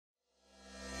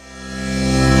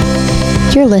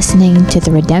You're listening to the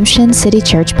Redemption City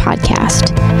Church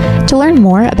podcast. To learn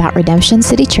more about Redemption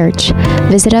City Church,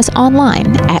 visit us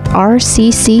online at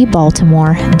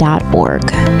rccbaltimore.org.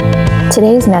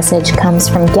 Today's message comes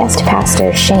from guest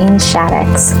pastor Shane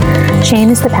Shaddix. Shane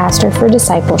is the pastor for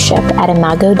discipleship at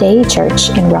Imago Dei Church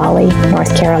in Raleigh,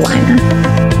 North Carolina.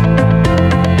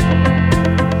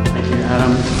 Thank you,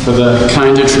 Adam, for the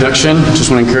kind introduction. Just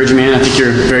want to encourage you, man. I think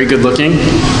you're very good looking,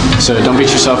 so don't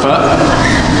beat yourself up.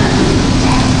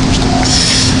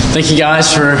 Thank you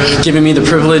guys for giving me the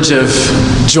privilege of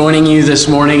joining you this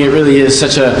morning. It really is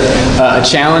such a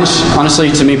challenge, honestly,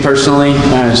 to me personally,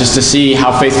 just to see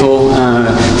how faithful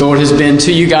the Lord has been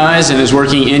to you guys and is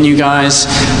working in you guys.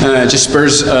 Just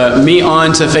spurs me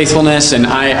on to faithfulness, and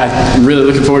I'm really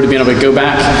looking forward to being able to go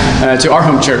back to our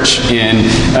home church and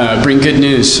bring good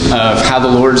news of how the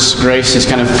Lord's grace is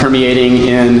kind of permeating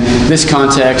in this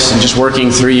context and just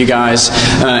working through you guys.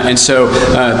 And so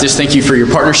just thank you for your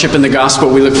partnership in the gospel.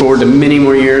 We look forward to many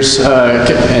more years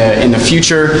in the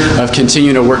future of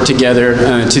continuing to work together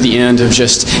to the end of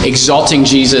just exalting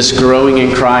Jesus, growing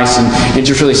in Christ, and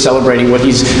just really celebrating what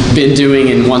he's been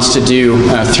doing and wants to do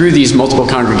through these multiple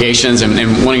congregations and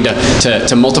wanting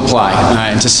to multiply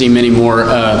and to see many more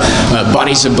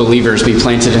bodies of believers be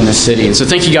planted in this city. And so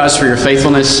thank you guys for your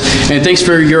faithfulness, and thanks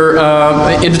for your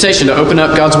invitation to open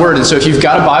up God's Word. And so if you've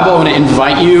got a Bible, I want to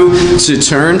invite you to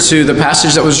turn to the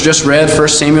passage that was just read, 1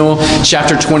 Samuel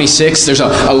chapter 26. There's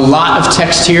a lot of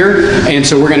text here, and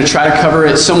so we're going to try to cover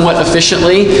it somewhat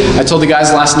efficiently. I told the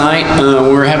guys last night when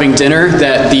we were having dinner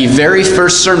that the very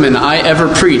first sermon I ever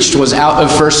preached was out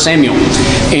of 1 Samuel.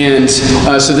 And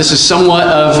so this is somewhat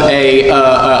of a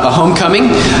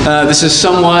homecoming. This is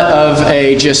somewhat of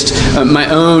my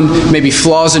own maybe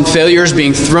flaws and failures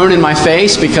being thrown in my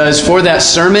face, because for that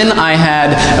sermon I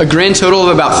had a grand total of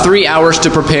about 3 hours to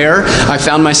prepare. I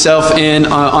found myself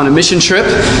on a mission trip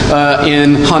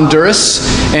in Honduras,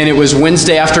 and it was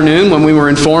Wednesday afternoon when we were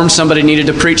informed somebody needed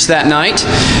to preach that night.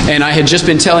 And I had just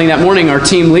been telling that morning our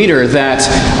team leader that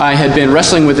I had been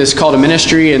wrestling with this call to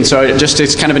ministry, and so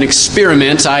it's kind of an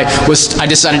experiment. I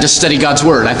decided to study God's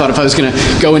Word. I thought if I was going to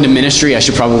go into ministry, I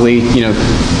should probably,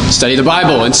 study the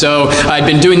Bible. And so I'd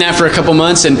been doing that for a couple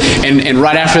months, and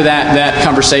right after that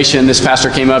conversation, this pastor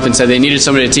came up and said they needed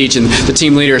somebody to teach, and the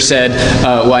team leader said,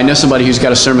 well, I know somebody who's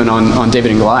got a sermon on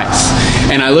David and Goliath.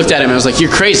 And I looked at him and I was like,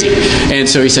 you're crazy. And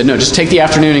so he said, no, just take the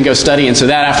afternoon and go study. And so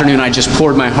that afternoon, I just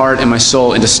poured my heart and my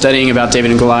soul into studying about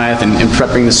David and Goliath and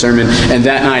prepping the sermon. And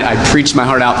that night, I preached my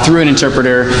heart out through an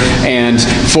interpreter. And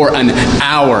for an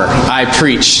hour, I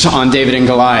preached on David and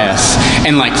Goliath.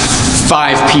 And like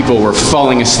 5 people were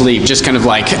falling asleep, just kind of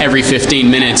like every 15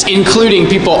 minutes, including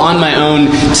people on my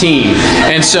own team.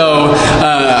 And so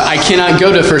I cannot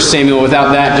go to 1 Samuel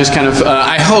without that. Just kind of,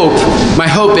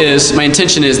 my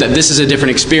intention is that this is a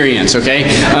different experience, okay?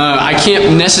 I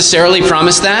can't necessarily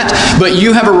promise that, but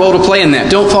you have a role to play in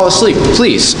that. Don't fall asleep,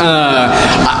 please.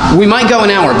 We might go an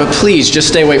hour, but please just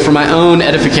stay awake for my own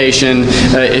edification,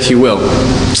 if you will.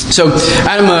 So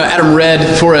Adam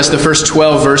read for us the first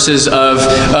 12 verses of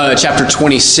chapter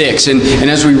 26, and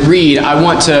as we read, I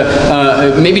want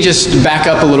to maybe just back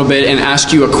up a little bit and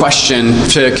ask you a question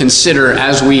to consider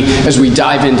as we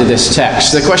dive into this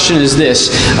text. The question is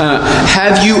this: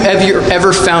 have you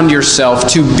ever found yourself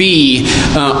to be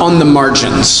on the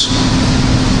margins?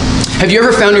 Have you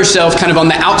ever found yourself kind of on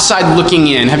the outside looking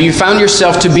in? Have you found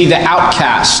yourself to be the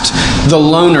outcast, the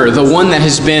loner, the one that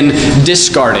has been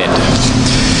discarded?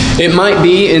 It might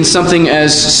be in something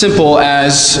as simple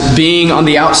as being on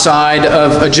the outside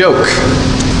of a joke.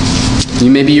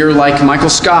 Maybe you're like Michael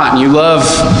Scott and you love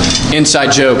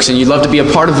inside jokes and you'd love to be a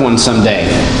part of one someday.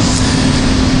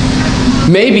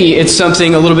 Maybe it's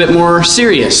something a little bit more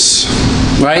serious,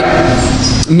 right?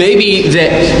 Maybe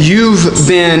that you've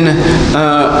been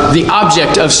the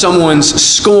object of someone's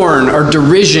scorn or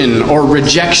derision or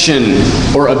rejection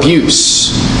or abuse.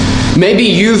 Maybe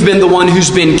you've been the one who's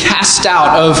been cast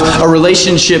out of a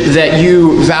relationship that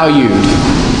you valued.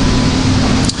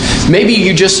 Maybe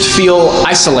you just feel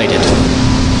isolated,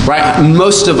 right?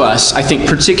 Most of us, I think,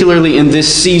 particularly in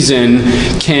this season,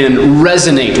 can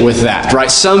resonate with that, right?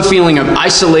 Some feeling of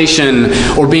isolation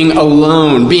or being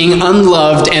alone, being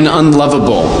unloved and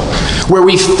unlovable, where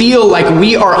we feel like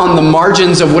we are on the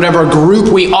margins of whatever group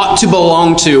we ought to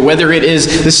belong to, whether it is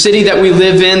the city that we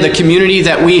live in, the community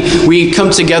that we come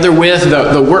together with,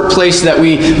 the workplace that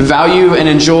we value and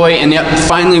enjoy, and yet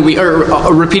finally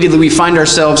repeatedly we find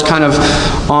ourselves kind of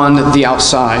on the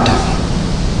outside.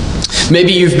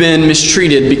 Maybe you've been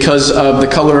mistreated because of the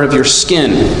color of your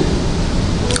skin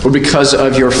or because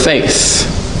of your faith.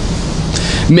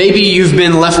 Maybe you've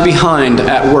been left behind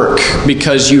at work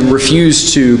because you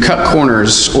refuse to cut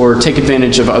corners or take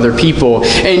advantage of other people,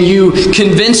 and you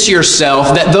convince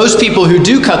yourself that those people who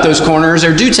do cut those corners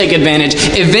or do take advantage,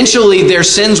 eventually their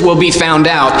sins will be found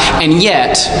out, and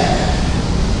yet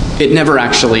it never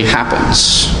actually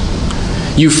happens.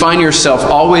 You find yourself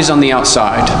always on the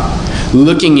outside,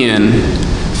 looking in,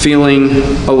 feeling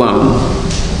alone.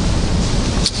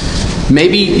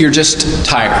 Maybe you're just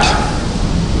tired.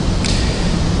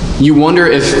 You wonder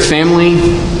if family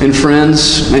and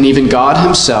friends and even God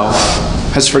himself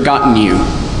has forgotten you.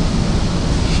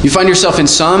 You find yourself in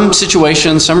some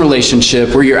situation, some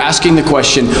relationship where you're asking the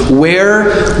question,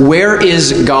 where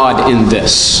is God in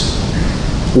this?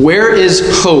 Where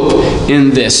is hope in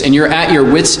this? And you're at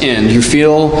your wit's end. You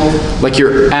feel like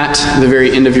you're at the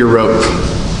very end of your rope.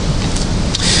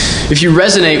 If you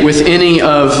resonate with any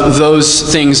of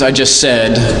those things I just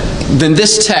said, then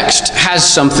this text has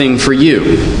something for you.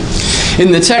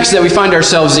 In the text that we find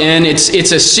ourselves in, it's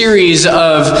a series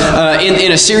of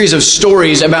in a series of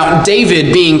stories about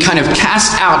David being kind of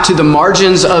cast out to the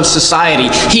margins of society.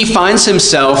 He finds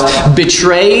himself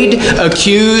betrayed,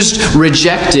 accused,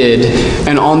 rejected,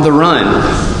 and on the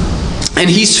run. And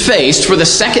he's faced for the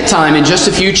second time in just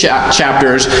a few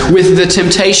chapters with the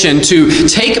temptation to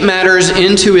take matters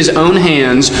into his own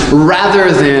hands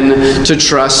rather than to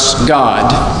trust God.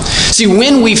 See,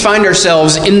 when we find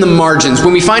ourselves in the margins,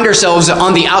 when we find ourselves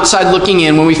on the outside looking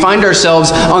in, when we find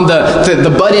ourselves on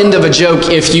the butt end of a joke,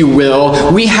 if you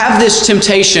will, we have this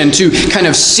temptation to kind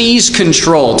of seize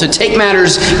control, to take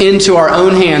matters into our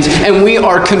own hands, and we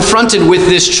are confronted with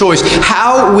this choice.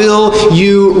 How will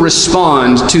you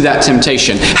respond to that temptation?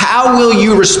 How will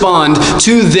you respond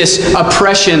to this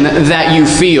oppression that you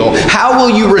feel? How will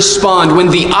you respond when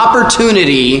the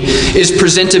opportunity is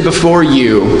presented before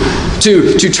you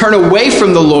to turn away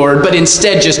from the Lord, but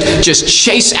instead just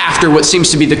chase after what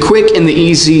seems to be the quick and the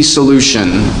easy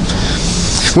solution?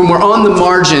 When we're on the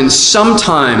margins,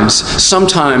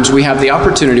 sometimes we have the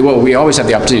opportunity, well, we always have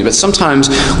the opportunity, but sometimes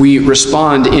we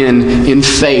respond in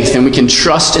faith, and we can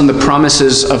trust in the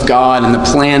promises of God and the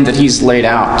plan that he's laid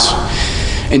out.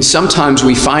 And sometimes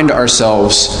we find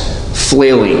ourselves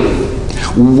flailing,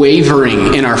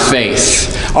 wavering in our faith.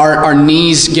 Our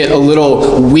knees get a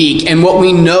little weak, and what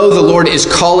we know the Lord is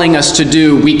calling us to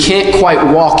do, we can't quite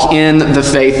walk in the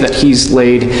faith that he's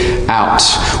laid out.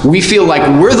 We feel like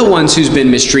we're the ones who's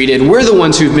been mistreated, we're the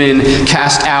ones who've been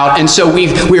cast out, and so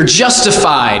we're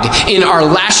justified in our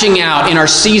lashing out, in our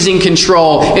seizing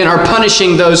control, in our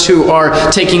punishing those who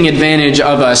are taking advantage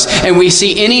of us. And we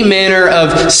see any manner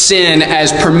of sin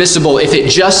as permissible if it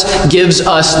just gives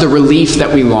us the relief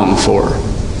that we long for.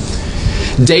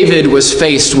 David was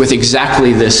faced with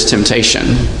exactly this temptation.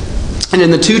 And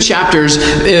in the two chapters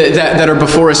that are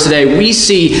before us today, we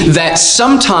see that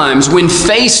sometimes when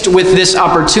faced with this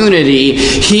opportunity,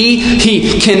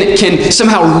 he can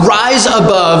somehow rise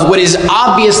above what is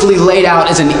obviously laid out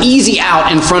as an easy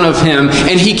out in front of him,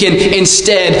 and he can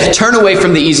instead turn away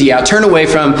from the easy out, turn away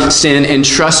from sin, and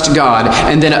trust God.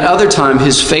 And then at other time,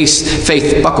 his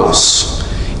faith buckles.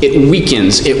 It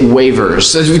weakens, it wavers.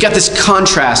 So we've got this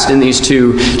contrast in these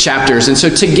two chapters. And so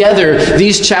together,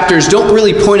 these chapters don't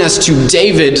really point us to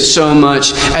David so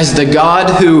much as the God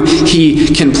who he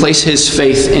can place his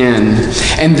faith in.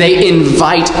 And they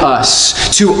invite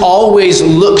us to always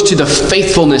look to the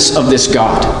faithfulness of this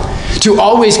God, to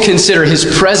always consider his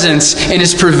presence and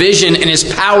his provision and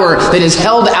his power that is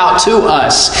held out to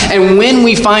us. And when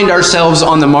we find ourselves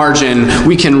on the margin,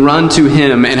 we can run to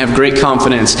him and have great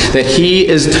confidence that he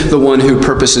is the one who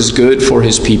purposes good for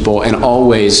his people and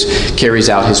always carries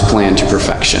out his plan to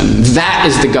perfection. That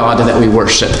is the God that we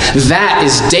worship. That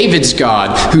is David's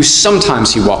God, who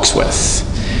sometimes he walks with,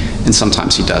 and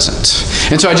sometimes he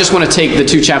doesn't. And so I just want to take the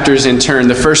two chapters in turn.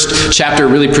 The first chapter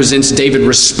really presents David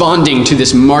responding to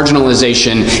this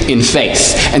marginalization in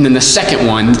faith. And then the second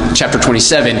one, chapter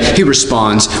 27, he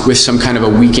responds with some kind of a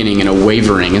weakening and a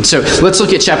wavering. And so let's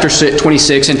look at chapter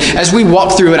 26. And as we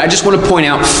walk through it, I just want to point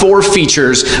out four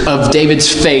features of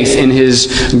David's faith in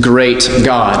his great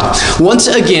God. Once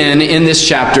again, in this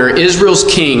chapter, Israel's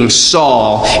king,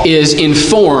 Saul, is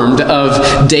informed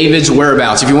of David's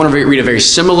whereabouts. If you want to read a very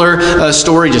similar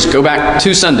story, just go back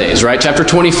 2 Sundays, right? Chapter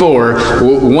 24,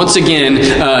 once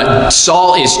again,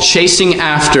 Saul is chasing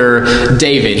after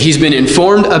David. He's been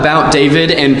informed about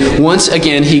David, and once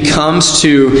again, he comes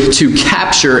to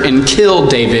capture and kill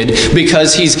David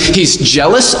because he's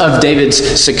jealous of David's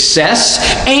success,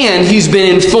 and he's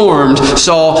been informed,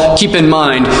 Saul, keep in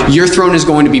mind, your throne is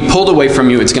going to be pulled away from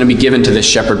you. It's going to be given to this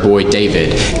shepherd boy,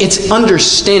 David. It's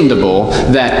understandable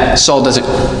that Saul doesn't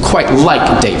quite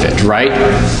like David, right?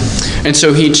 And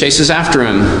so he chases after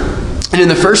him. And in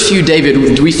the first few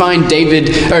verses,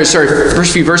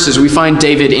 we find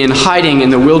David in hiding in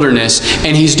the wilderness,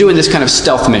 and he's doing this kind of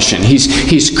stealth mission.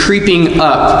 He's creeping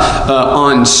up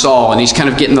on Saul, and he's kind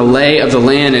of getting the lay of the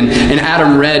land. And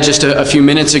Adam read just a few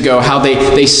minutes ago how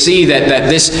they see that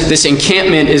this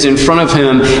encampment is in front of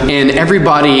him, and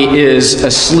everybody is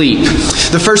asleep.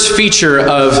 The first feature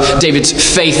of David's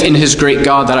faith in his great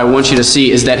God that I want you to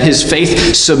see is that his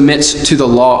faith submits to the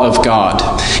law of God,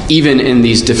 even in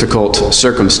these difficult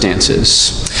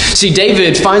circumstances. See,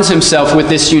 David finds himself with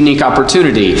this unique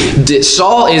opportunity.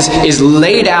 Saul is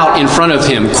laid out in front of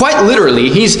him. Quite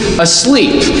literally, he's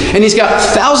asleep. And he's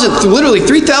got literally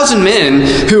 3,000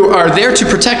 men who are there to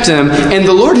protect him. And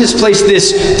the Lord has placed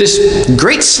this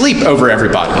great sleep over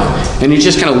everybody. And he's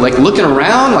just kind of like looking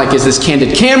around, like, is this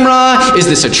candid camera? Is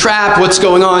this a trap? What's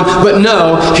going on? But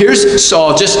no, here's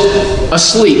Saul just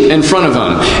asleep in front of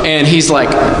him. And he's like,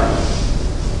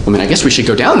 I guess we should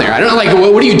go down there. I don't know, like,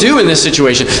 what do you do in this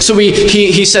situation? So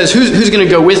he says, who's going to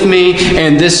go with me?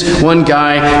 And this one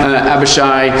guy,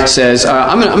 Abishai, says,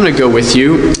 I'm going to go with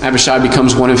you. Abishai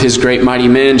becomes one of his great mighty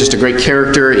men, just a great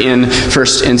character in 1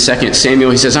 and 2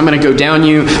 Samuel. He says, I'm going to go down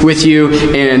with you.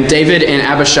 And David and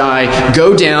Abishai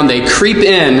go down. They creep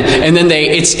in, and then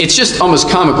it's just almost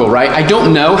comical, right? I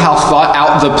don't know how thought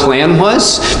out the plan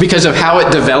was because of how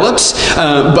it develops.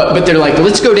 But they're like,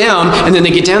 let's go down. And then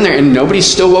they get down there, and nobody's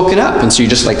still woken up. And so you're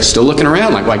just like still looking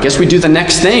around like, well, I guess we do the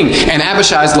next thing. And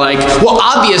Abishai's like, well,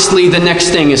 obviously the next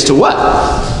thing is to what?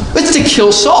 It's to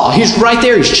kill Saul. He's right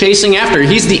there. He's chasing after.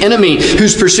 He's the enemy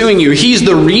who's pursuing you. He's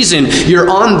the reason you're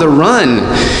on the run.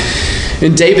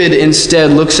 And David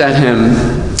instead looks at him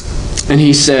and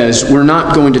he says, we're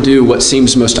not going to do what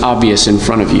seems most obvious in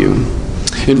front of you.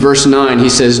 In verse 9, he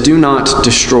says, do not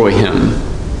destroy him.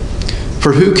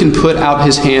 For who can put out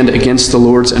his hand against the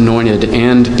Lord's anointed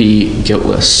and be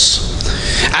guiltless?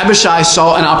 Abishai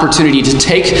saw an opportunity to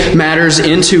take matters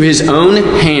into his own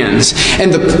hands.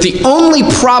 And the only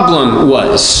problem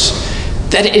was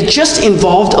that it just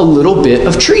involved a little bit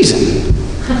of treason.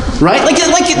 Right? Like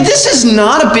this is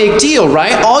not a big deal,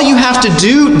 right? All you have to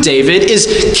do, David,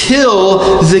 is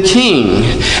kill the king.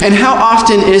 And how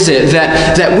often is it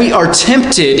that we are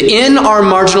tempted in our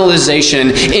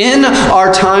marginalization, in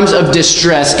our times of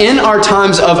distress, in our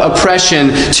times of oppression,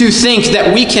 to think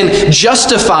that we can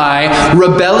justify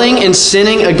rebelling and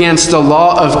sinning against the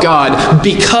law of God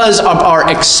because of our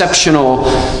exceptional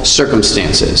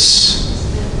circumstances.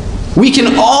 We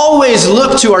can always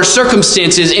look to our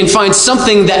circumstances and find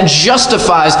something that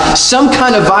justifies some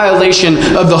kind of violation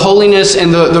of the holiness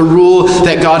and the rule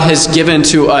that God has given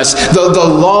to us, the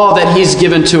law that He's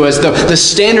given to us, the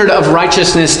standard of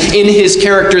righteousness in His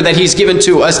character that He's given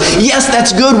to us. Yes,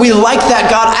 that's good. We like that,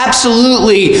 God,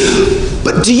 absolutely.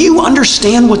 But do you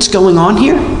understand what's going on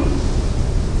here?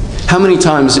 How many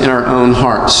times in our own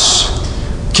hearts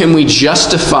can we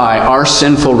justify our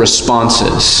sinful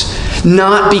responses?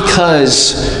 Not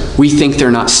because we think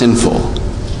they're not sinful,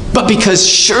 but because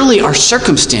surely our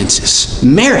circumstances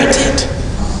merit it.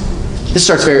 This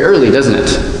starts very early, doesn't it?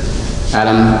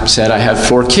 Adam said, I have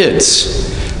 4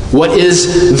 kids. What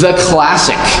is the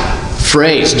classic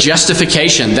phrase,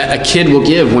 justification, that a kid will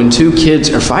give when 2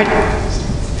 kids are fighting?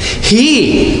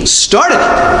 He started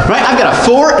it, right? I've got a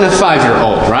 4 and a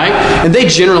 5-year-old, right? And they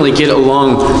generally get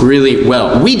along really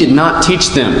well. We did not teach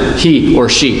them. He or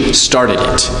she started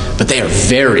it. But they are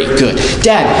very good.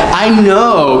 Dad, I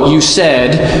know you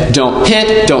said don't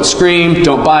hit, don't scream,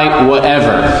 don't bite,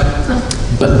 whatever.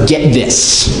 But get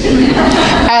this.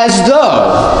 As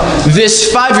though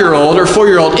this 5-year-old or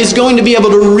 4-year-old is going to be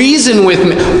able to reason with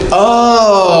me.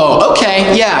 Oh,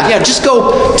 okay, yeah, just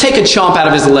go take a chomp out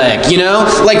of his leg, you know?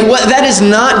 Like, what? That is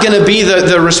not going to be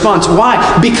the response.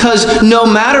 Why? Because no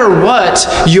matter what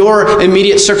your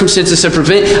immediate circumstances have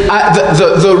prevent,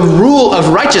 the rule of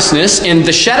righteousness in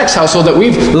the Shaddix household that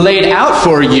we've laid out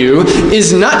for you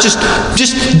is not just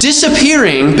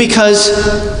disappearing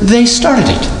because they started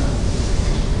it.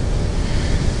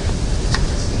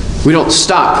 We don't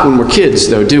stop when we're kids,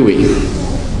 though, do we?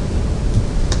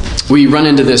 We run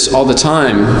into this all the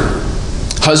time.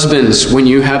 Husbands, when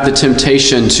you have the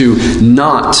temptation to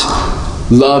not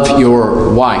love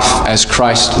your wife as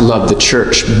Christ loved the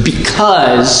church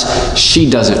because she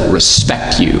doesn't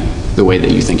respect you the way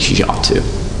that you think she ought to.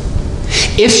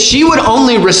 If she would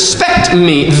only respect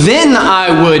me, then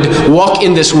I would walk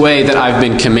in this way that I've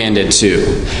been commanded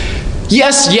to.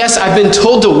 Yes, I've been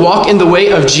told to walk in the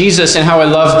way of Jesus and how I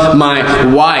love my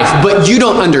wife, but you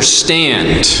don't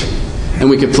understand. And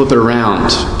we could flip it around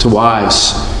to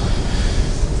wives.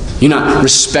 You're not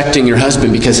respecting your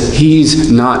husband because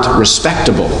he's not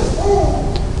respectable.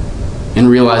 and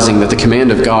realizing that the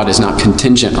command of God is not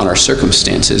contingent on our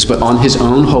circumstances, but on his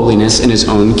own holiness and his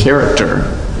own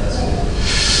character.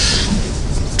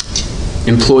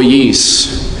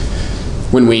 Employees,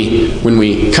 when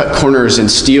we cut corners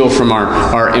and steal from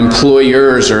our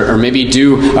employers or maybe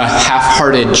do a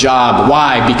half-hearted job.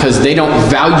 Why? Because they don't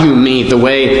value me the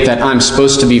way that I'm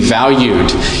supposed to be valued.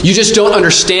 You just don't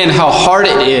understand how hard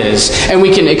it is. And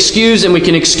we can excuse and we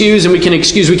can excuse and we can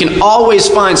excuse. We can always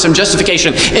find some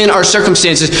justification in our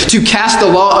circumstances to cast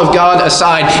the law of God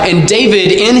aside. And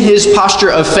David, in his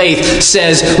posture of faith,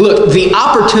 says, look, the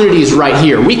opportunity is right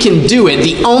here. We can do it.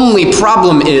 The only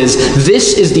problem is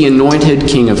this is the anointed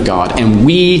King of God, and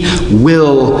we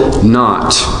will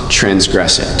not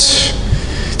transgress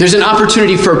it. There's an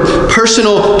opportunity for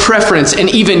personal preference and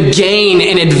even gain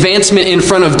and advancement in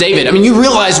front of David. I mean, you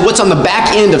realize what's on the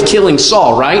back end of killing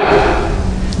Saul, right?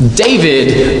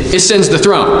 David ascends the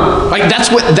throne. Like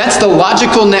that's the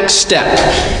logical next step.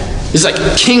 It's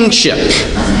like kingship.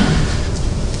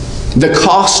 The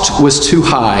cost was too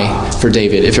high for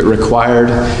David if it required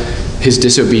his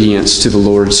disobedience to the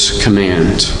Lord's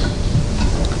command.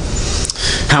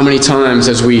 How many times,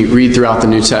 as we read throughout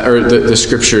the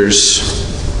scriptures,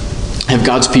 have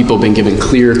God's people been given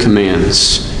clear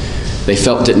commands they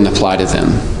felt didn't apply to them?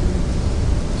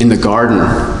 In the garden,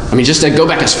 I mean, just to go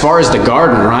back as far as the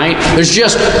garden, right?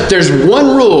 There's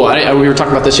one rule. We were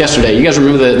talking about this yesterday. You guys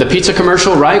remember the pizza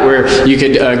commercial, right? Where you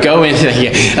could go into,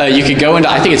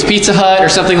 I think it's Pizza Hut or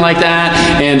something like that.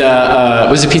 And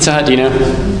was it Pizza Hut? Do you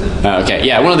know? Okay,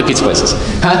 yeah, one of the pizza places.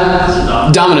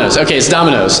 Huh? Domino's. Okay, it's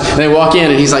Domino's. And they walk in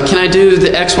and he's like, can I do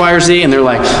the X, Y, or Z? And they're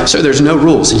like, sir, there's no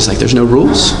rules. And he's like, there's no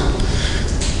rules?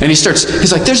 And he's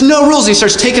like, there's no rules. And he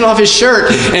starts taking off his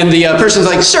shirt. And the person's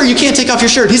like, sir, you can't take off your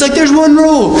shirt. He's like, there's one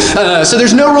rule. So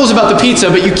there's no rules about the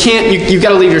pizza, but you've got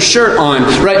to leave your shirt on,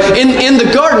 right? In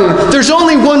the garden, there's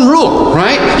only one rule,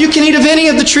 right? You can eat of any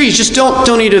of the trees. Just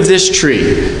don't eat of this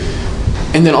tree.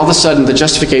 And then all of a sudden, the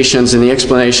justifications and the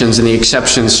explanations and the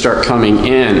exceptions start coming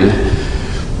in.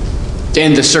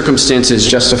 And the circumstances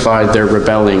justified their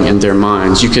rebelling in their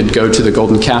minds. You could go to the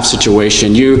golden calf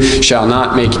situation. You shall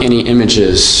not make any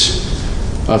images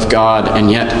of God,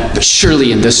 and yet, but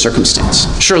surely in this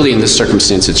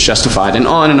circumstance it's justified. And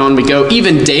on we go.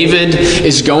 Even David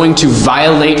is going to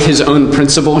violate his own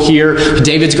principle here.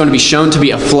 David's going to be shown to be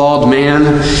a flawed man.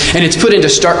 And it's put into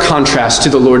stark contrast to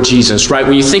the Lord Jesus, right?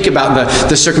 When you think about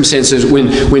the circumstances when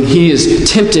he is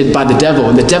tempted by the devil,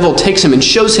 and the devil takes him and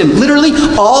shows him literally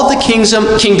all the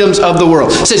kingdoms of the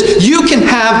world. It says, you can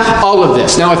have all of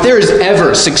this. Now, if there is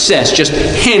ever success, just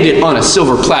hand it on a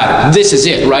silver platter. This is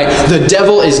it, right? The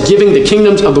devil is giving the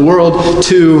kingdoms of the world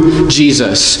to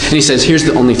Jesus. And he says, here's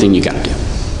the only thing you got to do.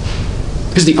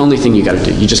 Here's the only thing you got to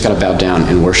do. You just got to bow down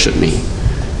and worship me.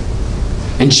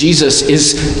 And Jesus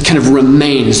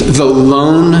remains the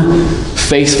lone,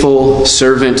 faithful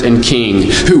servant and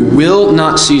king who will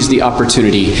not seize the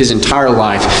opportunity his entire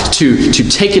life to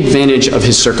take advantage of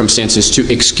his circumstances,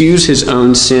 to excuse his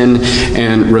own sin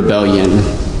and rebellion.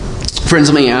 Friends,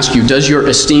 let me ask you, does your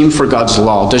esteem for God's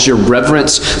law, does your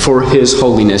reverence for his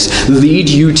holiness lead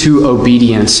you to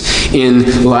obedience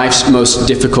in life's most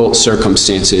difficult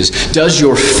circumstances? Does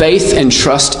your faith and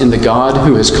trust in the God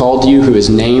who has called you, who has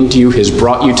named you, has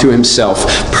brought you to himself,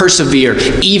 persevere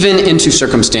even into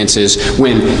circumstances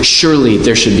when surely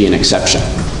there should be an exception?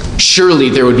 Surely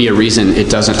there would be a reason it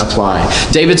doesn't apply.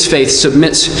 David's faith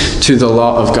submits to the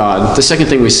law of God. The second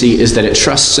thing we see is that it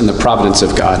trusts in the providence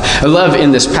of God. I love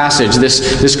in this passage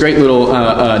this great little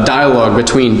dialogue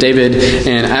between David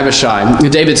and Abishai.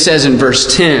 David says in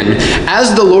verse 10,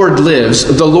 as the Lord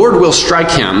lives, the Lord will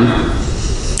strike him,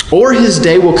 or his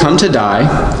day will come to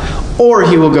die, or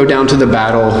he will go down to the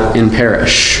battle and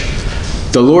perish.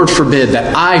 The Lord forbid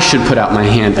that I should put out my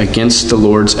hand against the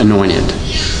Lord's anointed.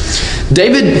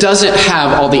 David doesn't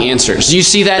have all the answers. Do you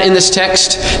see that in this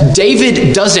text?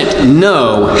 David doesn't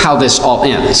know how this all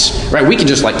ends, right? We can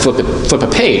just flip a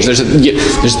page.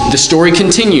 The story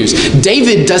continues.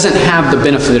 David doesn't have the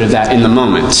benefit of that in the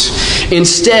moment.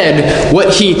 Instead,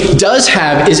 what he does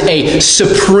have is a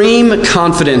supreme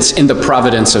confidence in the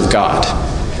providence of God.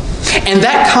 And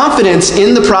that confidence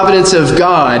in the providence of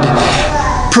God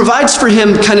provides for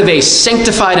him kind of a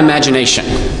sanctified imagination.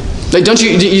 Like, do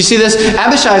you see this?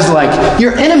 Abishai's like,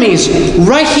 your enemy's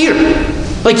right here.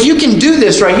 Like, you can do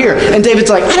this right here. And David's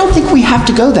like, I don't think we have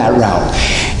to go that route.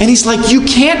 And he's like, you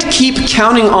can't keep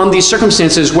counting on these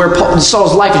circumstances where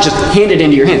Saul's life is just handed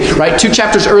into your hand, right? 2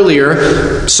 chapters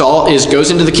earlier, Saul goes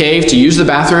into the cave to use the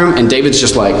bathroom, and David's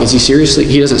just like, is he seriously?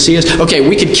 He doesn't see us? Okay,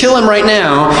 we could kill him right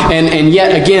now. And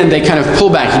yet again, they kind of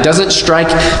pull back. He doesn't strike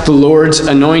the Lord's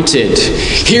anointed.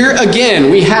 Here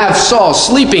again, we have Saul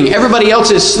sleeping. Everybody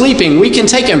else is sleeping. We can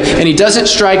take him. And he doesn't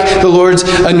strike the Lord's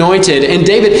anointed. And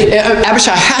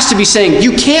Abishai has to be saying,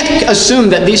 you can't assume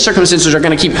that these circumstances are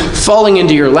going to keep falling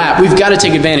into your lap. We've got to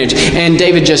take advantage. And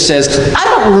David just says, I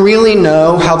don't really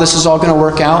know how this is all going to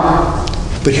work out,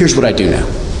 but here's what I do know.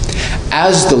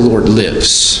 As the Lord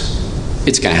lives,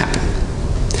 it's going to happen.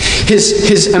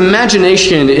 His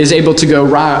imagination is able to go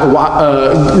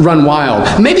run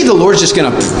wild. Maybe the Lord's just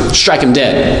going to strike him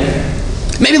dead.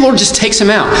 Maybe the Lord just takes him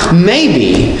out.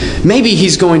 Maybe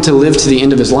he's going to live to the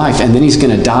end of his life, and then he's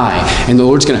going to die, and the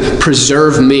Lord's going to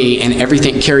preserve me and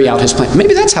everything, carry out his plan.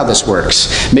 Maybe that's how this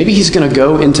works. Maybe he's going to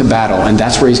go into battle, and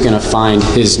that's where he's going to find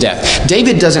his death.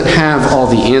 David doesn't have all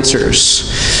the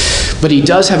answers, but he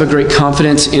does have a great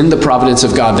confidence in the providence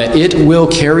of God, that it will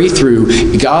carry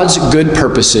through God's good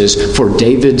purposes for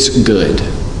David's good.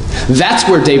 That's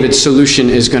where David's solution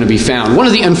is going to be found. One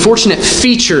of the unfortunate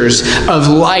features of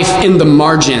life in the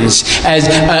margins,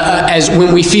 as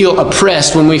when we feel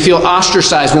oppressed, when we feel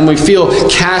ostracized, when we feel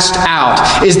cast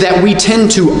out, is that we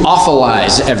tend to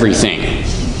awfulize everything.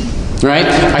 Right?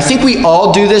 I think we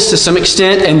all do this to some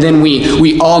extent, and then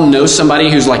we all know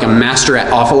somebody who's like a master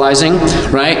at awfulizing,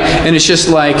 right? And it's just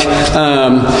like,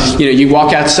 you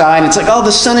walk outside and it's like, oh,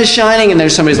 the sun is shining, and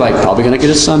there's somebody's like, probably going to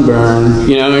get a sunburn.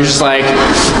 You're just like,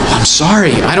 I'm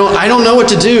sorry, I don't know what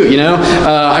to do.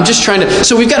 I'm just trying to.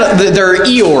 So we've got there are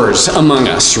Eeyores among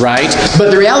us, right? But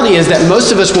the reality is that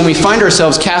most of us, when we find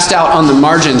ourselves cast out on the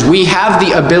margins, we have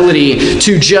the ability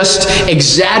to just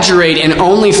exaggerate and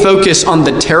only focus on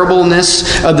the terribleness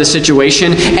of the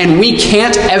situation, and we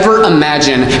can't ever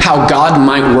imagine how God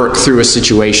might work through a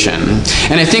situation.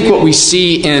 And I think what we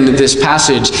see in this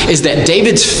passage is that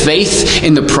David's faith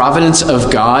in the providence of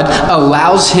God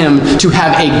allows him to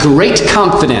have a great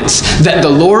confidence that the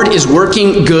Lord is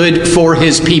working good for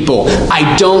his people.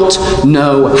 I don't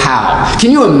know how.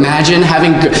 Can you imagine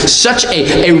having such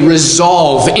a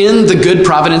resolve in the good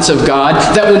providence of God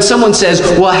that when someone says,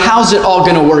 well, how's it all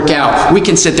going to work out? We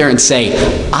can sit there and say,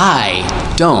 I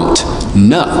don't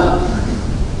know,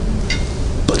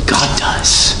 but God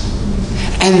does.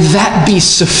 And that be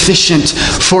sufficient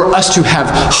for us to have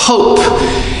hope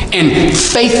and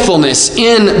faithfulness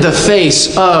in the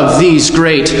face of these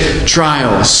great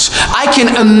trials. I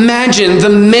can imagine the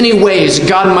many ways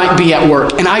God might be at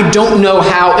work, and I don't know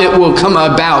how it will come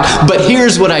about, but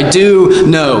here's what I do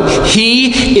know.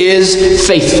 He is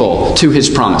faithful to his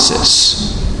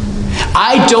promises.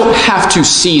 I don't have to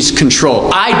seize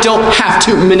control. I don't have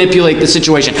to manipulate the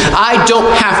situation. I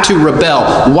don't have to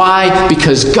rebel. Why?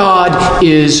 Because God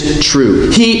is true.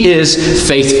 He is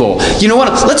faithful. You know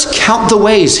what? Let's count the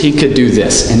ways he could do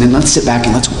this, and then let's sit back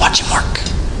and let's watch him work.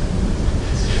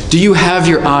 Do you have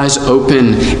your eyes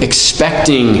open,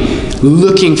 expecting,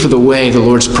 looking for the way the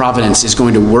Lord's providence is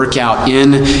going to work out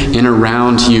in and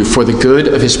around you for the good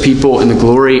of his people and the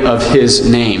glory of his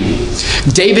name?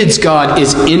 David's God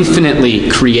is infinitely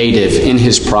creative in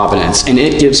his providence, and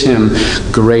it gives him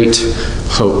great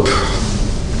hope.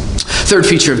 Third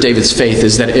feature of David's faith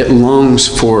is that it longs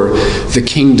for the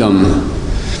kingdom.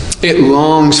 It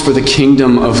longs for the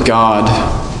kingdom of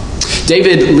God.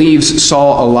 David leaves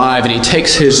Saul alive, and he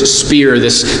takes his spear,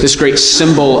 this great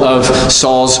symbol of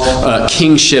Saul's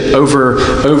kingship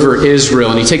over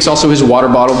Israel. And he takes also his water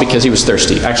bottle because he was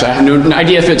thirsty. Actually, I have no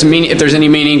idea if there's any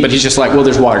meaning, but he's just like, well,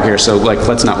 there's water here, so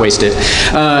let's not waste it.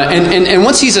 And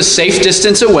once he's a safe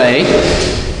distance away,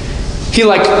 he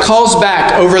calls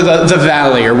back over the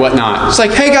valley or whatnot. It's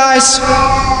like, hey guys.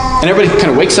 And everybody kind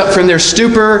of wakes up from their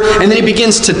stupor, and then he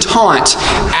begins to taunt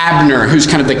Abner, who's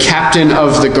kind of the captain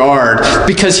of the guard,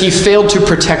 because he failed to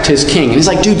protect his king. And he's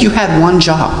like, dude, you had one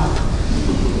job.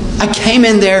 I came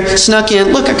in there, snuck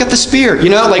in, look, I got the spear.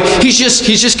 He's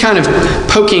just kind of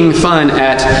poking fun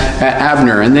at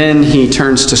Abner. And then he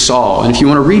turns to Saul. And if you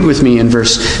want to read with me in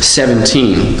verse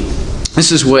 17,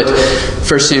 this is what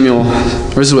Samuel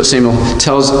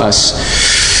tells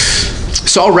us.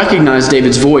 Saul recognized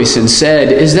David's voice and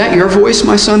said, is that your voice,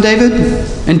 my son David?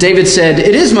 And David said,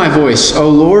 it is my voice, O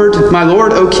Lord, my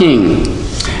Lord, O King.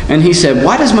 And he said,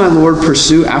 why does my Lord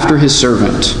pursue after his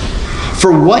servant?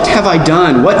 For what have I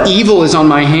done? What evil is on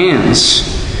my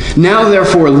hands? Now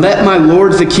therefore, let my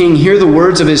Lord the King hear the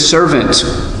words of his servant.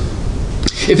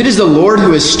 If it is the Lord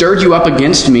who has stirred you up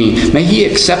against me, may he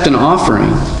accept an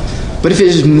offering. But if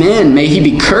his men, may they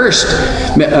be cursed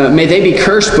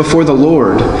before the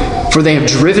Lord. For they have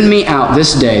driven me out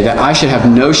this day, that I should have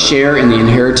no share in the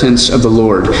inheritance of the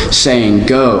Lord, saying,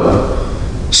 Go,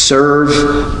 serve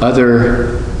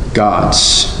other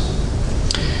gods.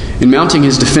 In mounting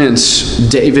his defense,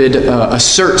 David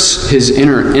asserts his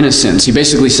inner innocence. He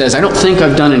basically says, I don't think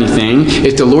I've done anything.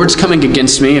 If the Lord's coming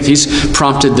against me, if he's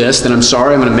prompted this, then I'm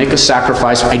sorry, I'm going to make a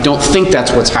sacrifice. I don't think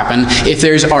that's what's happened. If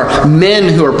there's are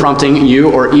men who are prompting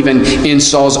you, or even in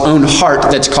Saul's own heart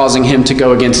that's causing him to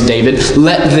go against David,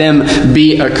 let them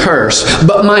be accursed.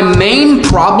 But my main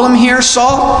problem here,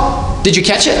 Saul, did you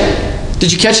catch it?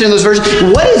 Did you catch it in those verses?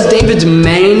 What is David's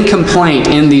main complaint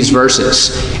in these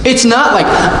verses? It's not like,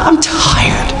 I'm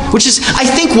tired, which is, I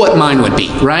think, what mine would be,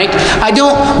 right? I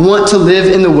don't want to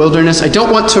live in the wilderness. I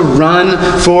don't want to run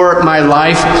for my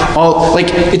life.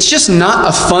 It's just not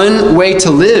a fun way to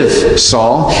live,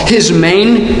 Saul. His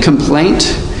main complaint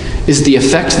is the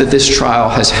effect that this trial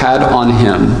has had on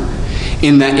him,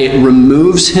 in that it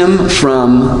removes him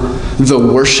from the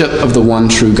worship of the one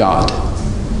true God.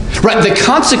 Right, the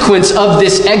consequence of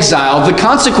this exile, the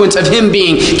consequence of him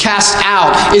being cast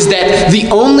out, is that the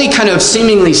only kind of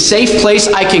seemingly safe place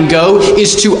I can go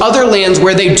is to other lands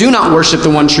where they do not worship the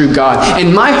one true God.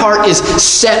 And my heart is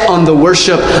set on the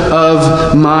worship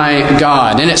of my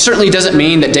God. And it certainly doesn't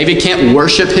mean that David can't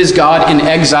worship his God in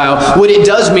exile. What it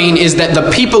does mean is that the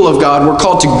people of God were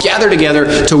called to gather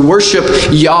together to worship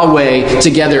Yahweh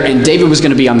together, and David was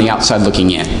going to be on the outside looking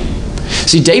in.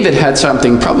 See, David had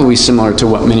something probably similar to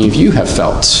what many of you have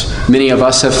felt. Many of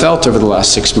us have felt over the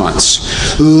last 6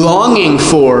 months. Longing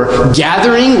for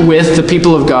gathering with the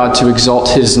people of God to exalt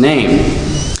his name.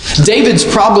 David's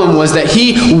problem was that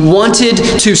he wanted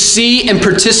to see and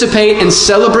participate and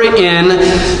celebrate in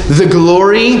the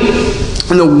glory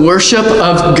and the worship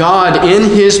of God in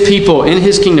his people, in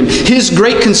his kingdom. His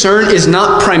great concern is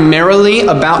not primarily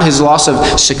about his loss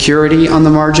of security on the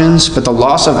margins, but the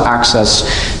loss of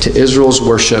access to Israel's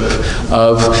worship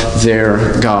of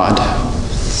their God.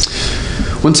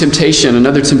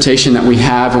 Another temptation that we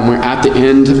have when we're at the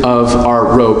end of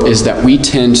our rope is that we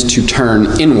tend to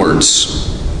turn inwards.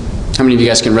 How many of you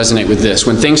guys can resonate with this?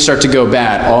 When things start to go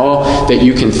bad, all that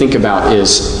you can think about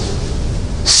is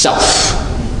self.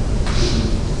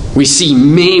 We see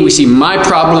me, we see my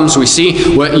problems, we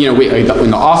see what, in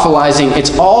the awfulizing,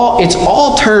 it's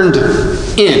all turned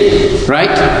in, right?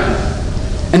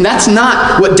 And that's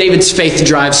not what David's faith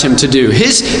drives him to do.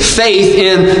 His faith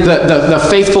in the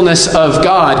faithfulness of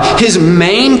God, his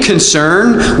main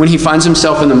concern when he finds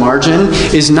himself in the margin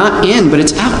is not in, but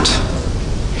it's out.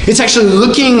 It's actually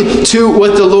looking to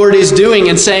what the Lord is doing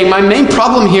and saying, my main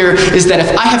problem here is that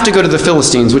if I have to go to the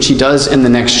Philistines, which he does in the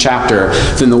next chapter,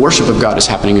 then the worship of God is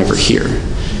happening over here.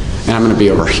 And I'm going to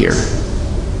be over here.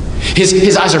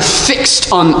 His eyes are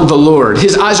fixed on the Lord.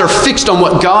 His eyes are fixed on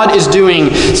what God is doing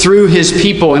through his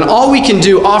people. And all we can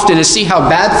do often is see how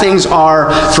bad things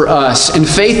are for us. And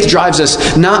faith drives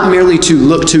us not merely to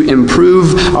look to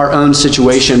improve our own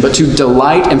situation, but to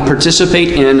delight and participate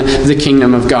in the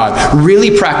kingdom of God.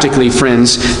 Really practically,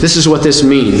 friends, this is what this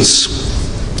means.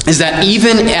 Is that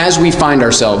even as we find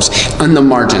ourselves on the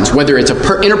margins, whether it's an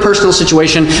interpersonal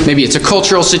situation, maybe it's a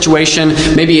cultural situation,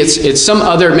 maybe it's some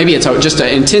other, maybe it's just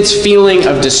an intense feeling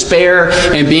of despair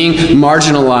and being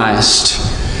marginalized,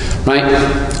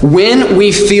 right? When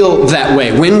we feel that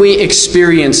way, when we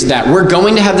experience that, we're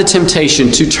going to have the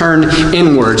temptation to turn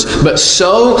inwards. But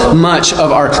so much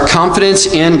of our confidence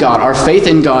in God, our faith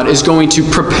in God, is going to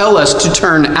propel us to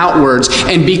turn outwards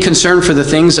and be concerned for the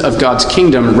things of God's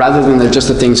kingdom rather than just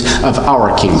the things of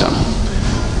our kingdom.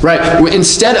 Right?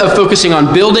 Instead of focusing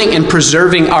on building and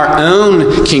preserving our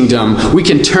own kingdom, we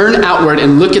can turn outward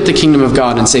and look at the kingdom of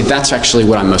God and say, that's actually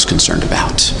what I'm most concerned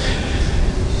about.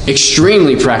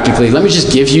 Extremely practically, let me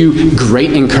just give you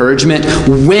great encouragement.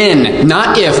 When,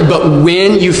 not if, but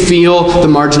when you feel the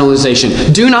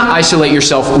marginalization, do not isolate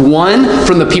yourself, one,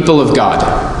 from the people of God.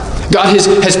 God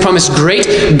has promised great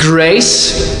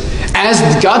grace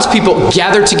as God's people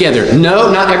gather together.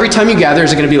 No, not every time you gather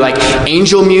is it going to be like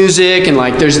angel music and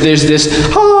like there's this,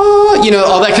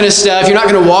 all that kind of stuff. You're not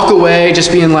going to walk away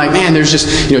just being like, man, there's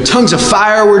just, tongues of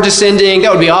fire were descending.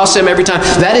 That would be awesome every time.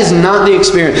 That is not the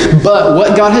experience. But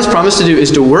what God has promised to do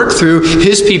is to work through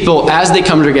his people as they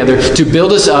come together to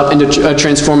build us up and to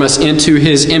transform us into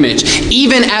his image.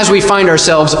 Even as we find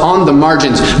ourselves on the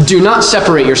margins, do not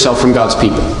separate yourself from God's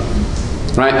people.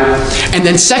 Right? And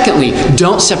then secondly,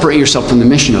 don't separate yourself from the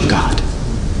mission of God.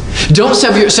 Don't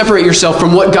separate yourself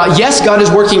from what God... Yes, God is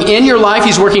working in your life.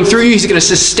 He's working through you. He's going to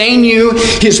sustain you.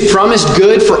 He has promised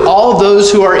good for all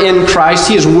those who are in Christ.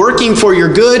 He is working for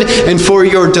your good and for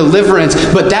your deliverance.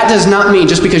 But that does not mean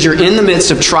just because you're in the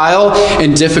midst of trial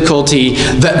and difficulty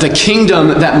that the kingdom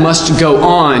that must go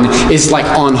on is like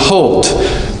on hold.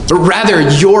 Rather,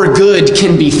 your good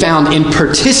can be found in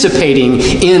participating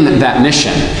in that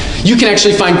mission. You can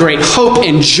actually find great hope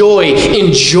and joy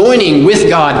in joining with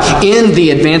God in the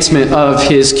advancement of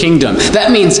His kingdom.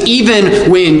 That means even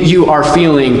when you are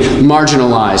feeling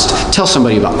marginalized, tell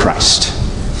somebody about Christ.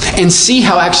 And see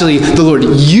how actually the Lord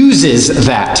uses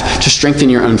that to strengthen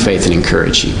your own faith and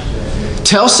encourage you.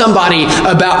 Tell somebody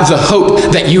about the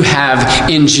hope that you have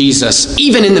in Jesus,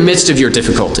 even in the midst of your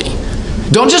difficulty.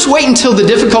 Don't just wait until the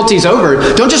difficulty is over.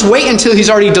 Don't just wait until He's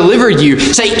already delivered you.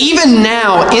 Say, even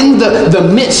now, in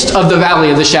the midst of the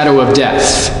valley of the shadow of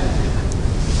death,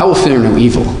 I will fear no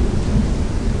evil.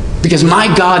 Because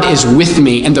my God is with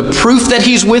me, and the proof that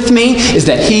He's with me is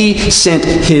that He sent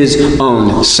His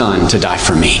own Son to die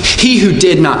for me. He who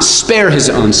did not spare His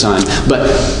own Son, but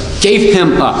gave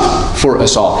Him up for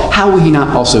us all. How will He not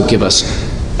also give us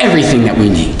everything that we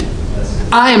need?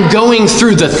 I am going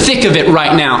through the thick of it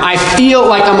right now. I feel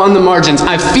like I'm on the margins.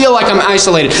 I feel like I'm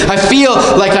isolated. I feel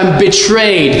like I'm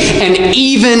betrayed. And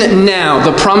even now,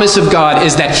 the promise of God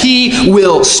is that He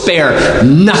will spare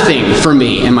nothing for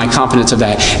me. And my confidence of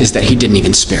that is that He didn't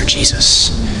even spare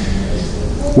Jesus.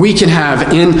 We can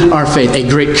have in our faith a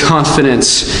great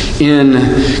confidence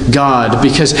in God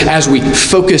because as we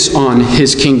focus on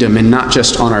His kingdom and not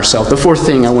just on ourselves. The fourth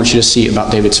thing I want you to see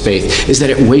about David's faith is that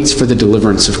it waits for the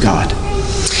deliverance of God.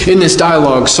 In this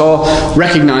dialogue, Saul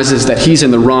recognizes that he's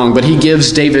in the wrong, but he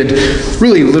gives David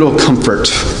really little comfort.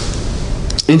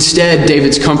 Instead,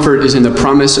 David's comfort is in the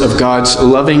promise of God's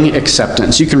loving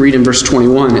acceptance. You can read in verse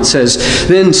 21. It says,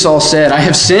 "Then Saul said, I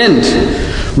have sinned.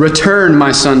 Return,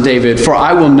 my son David, for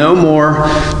I will no more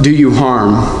do you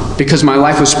harm, because my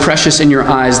life was precious in your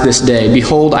eyes this day.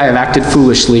 Behold, I have acted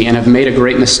foolishly and have made a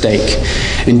great mistake."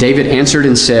 And David answered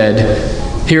and said,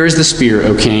 "Here is the spear,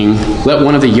 O king. Let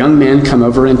one of the young men come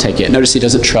over and take it." Notice he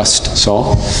doesn't trust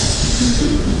Saul.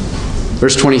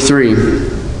 Verse 23.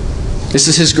 This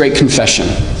is his great confession.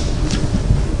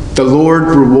 "The Lord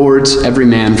rewards every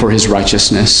man for his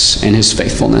righteousness and his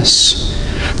faithfulness.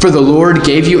 For the Lord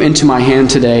gave you into my hand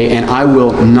today, and I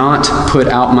will not put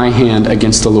out my hand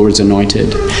against the Lord's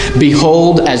anointed.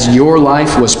 Behold, as your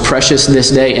life was precious this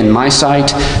day in my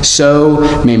sight,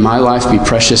 so may my life be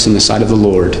precious in the sight of the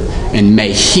Lord, and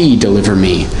may He deliver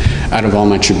me out of all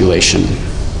my tribulation."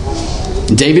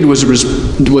 David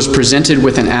was presented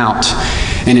with an out,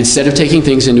 and instead of taking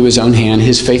things into his own hand,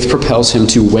 his faith propels him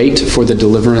to wait for the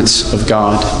deliverance of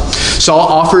God. Saul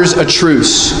offers a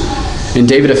truce, and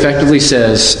David effectively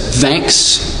says,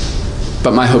 "Thanks,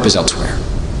 but my hope is elsewhere.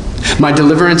 My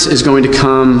deliverance is going to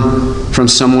come from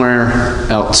somewhere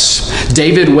else."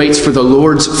 David waits for the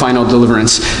Lord's final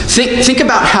deliverance. Think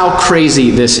about how crazy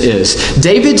this is.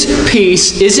 David's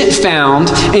peace isn't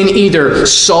found in either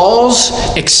Saul's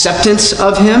acceptance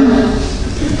of him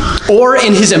or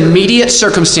in his immediate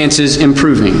circumstances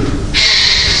improving,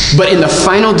 but in the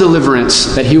final deliverance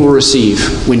that he will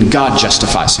receive when God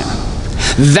justifies him.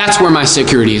 That's where my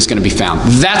security is going to be found.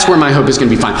 That's where my hope is going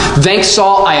to be found. Thanks,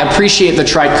 Saul. I appreciate the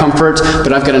tried comfort,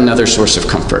 but I've got another source of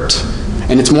comfort.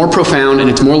 And it's more profound, and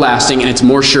it's more lasting, and it's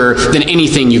more sure than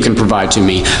anything you can provide to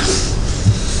me.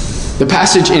 The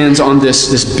passage ends on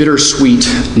this bittersweet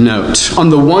note. On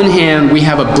the one hand, we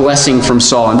have a blessing from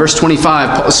Saul. In verse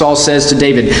 25, Saul says to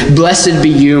David, "Blessed be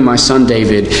you, my son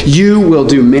David. You will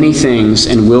do many things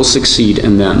and will succeed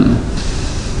in them."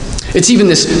 It's even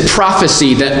this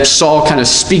prophecy that Saul kind of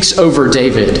speaks over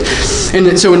David.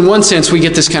 And so in one sense, we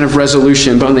get this kind of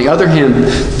resolution. But on the other hand,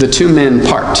 the two men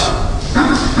part.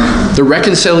 The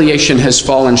reconciliation has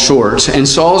fallen short, and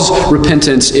Saul's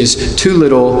repentance is too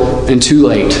little and too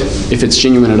late, if it's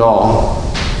genuine at all.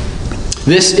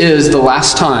 This is the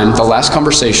last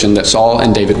conversation that Saul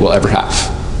and David will ever have.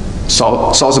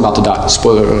 Saul's about to die.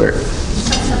 Spoiler alert.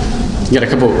 Got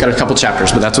a couple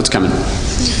chapters, but that's what's coming.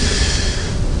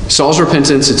 Saul's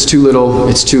repentance, it's too little,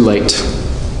 it's too late.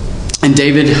 And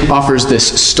David offers this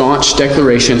staunch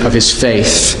declaration of his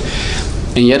faith.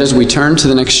 And yet as we turn to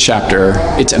the next chapter,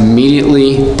 it's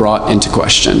immediately brought into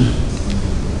question.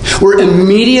 We're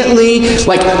immediately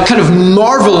kind of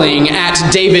marveling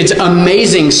at David's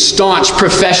amazing, staunch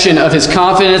profession of his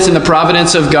confidence in the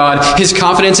providence of God, his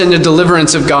confidence in the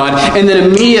deliverance of God. And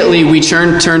then immediately we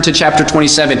turn to chapter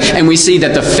 27, and we see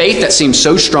that the faith that seems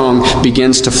so strong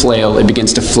begins to flail, it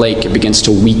begins to flake, it begins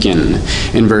to weaken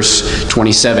in verse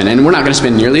 27. And we're not going to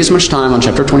spend nearly as much time on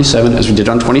chapter 27 as we did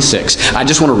on 26. I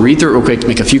just want to read through it real quick to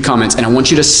make a few comments, and I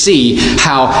want you to see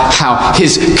how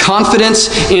his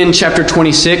confidence in chapter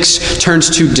 26 turns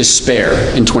to despair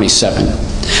in 27.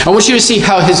 I want you to see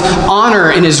how his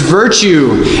honor and his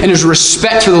virtue and his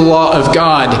respect for the law of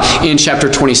God in chapter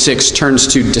 26 turns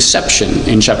to deception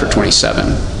in chapter 27.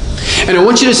 And I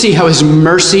want you to see how his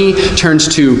mercy turns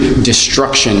to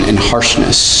destruction and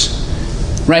harshness.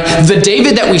 Right? The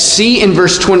David that we see in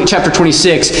chapter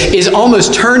 26 is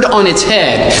almost turned on its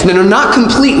head. No, not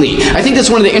completely. I think that's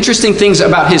one of the interesting things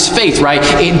about his faith, right?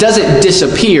 It doesn't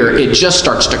disappear, it just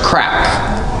starts to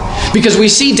crack. Because we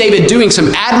see David doing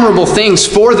some admirable things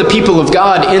for the people of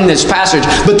God in this passage,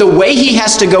 but the way he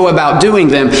has to go about doing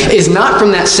them is not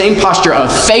from that same posture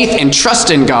of faith and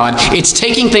trust in God. It's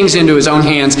taking things into his own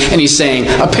hands, and he's saying,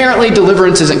 apparently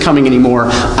deliverance isn't coming anymore.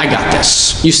 I got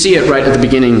this. You see it right at the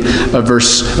beginning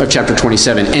of chapter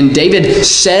 27. And David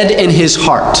said in his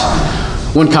heart,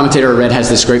 one commentator I read has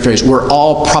this great phrase, we're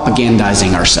all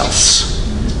propagandizing ourselves.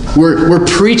 We're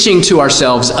preaching to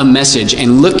ourselves a message,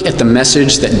 and look at the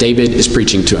message that David is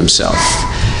preaching to himself.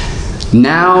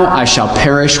 Now I shall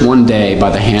perish one day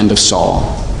by the hand of Saul.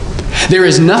 There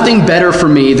is nothing better for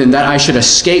me than that I should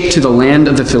escape to the land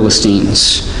of the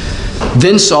Philistines.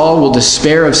 Then Saul will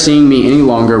despair of seeing me any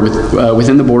longer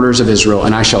within the borders of Israel,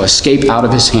 and I shall escape out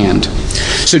of his hand.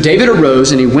 So David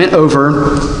arose, and he went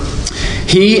over,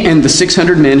 he and the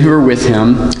 600 men who were with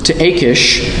him, to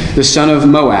Achish, the son of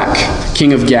Moach,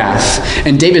 king of Gath.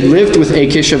 And David lived with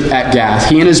Achish at Gath,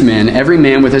 he and his men, every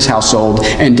man with his household,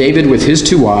 and David with his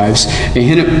 2 wives,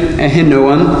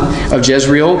 Ahinoam of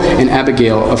Jezreel and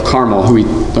Abigail of Carmel, who we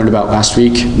learned about last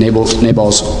week,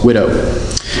 Nabal's widow.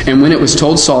 And when it was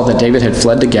told Saul that David had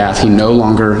fled to Gath, he no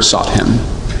longer sought him.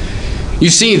 You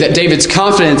see that David's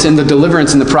confidence in the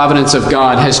deliverance and the providence of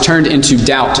God has turned into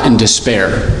doubt and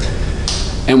despair.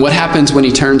 And what happens when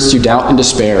he turns to doubt and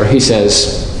despair? He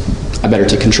says, I better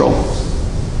take control.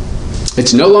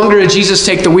 It's no longer a Jesus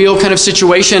take the wheel kind of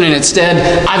situation, and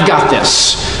instead, I've got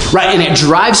this. Right? And it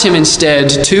drives him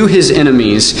instead to his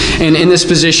enemies. And in this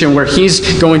position where he's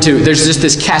there's just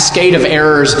this cascade of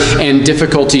errors and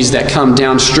difficulties that come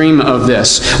downstream of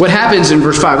this. What happens in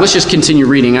verse 5, let's just continue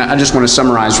reading. I just want to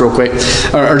summarize real quick,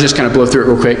 or just kind of blow through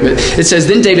it real quick. But it says,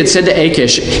 Then David said to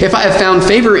Achish, If I have found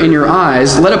favor in your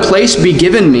eyes, let a place be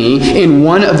given me in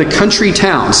one of the country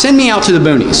towns. Send me out to the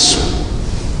boonies,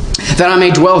 that I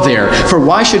may dwell there. For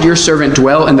why should your servant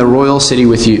dwell in the royal city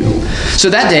with you? So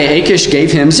that day Achish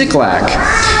gave him Ziklag.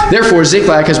 Therefore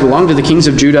Ziklag has belonged to the kings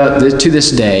of Judah to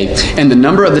this day, and the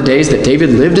number of the days that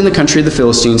David lived in the country of the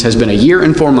Philistines has been 1 year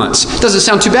and 4 months. Doesn't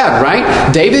sound too bad,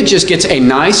 right? David just gets a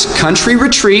nice country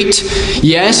retreat.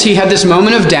 Yes, he had this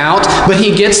moment of doubt, but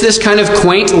he gets this kind of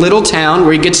quaint little town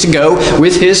where he gets to go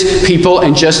with his people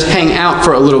and just hang out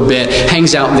for a little bit.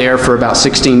 Hangs out there for about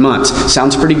 16 months.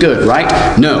 Sounds pretty good,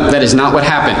 right? No, that is not what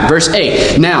happened. Verse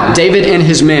 8, Now David and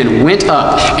his men went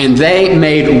up, and they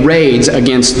made raids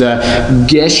against the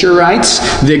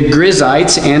Geshurites, the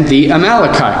Grizzites, and the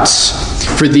Amalekites.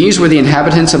 For these were the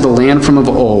inhabitants of the land from of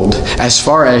old, as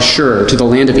far as Shur, to the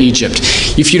land of Egypt.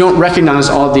 If you don't recognize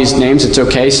all of these names, it's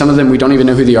okay. Some of them we don't even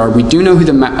know who they are. We do know who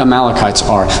the Amalekites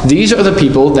are. These are the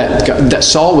people that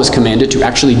Saul was commanded to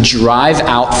actually drive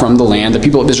out from the land. The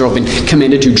people of Israel have been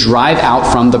commanded to drive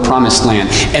out from the promised land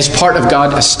as part of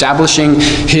God establishing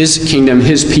his kingdom,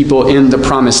 his people in the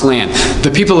promised land.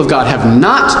 The people of God have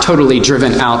not totally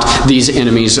driven out these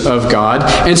enemies of God.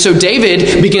 And so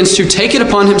David begins to take it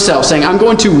upon himself, saying, I'm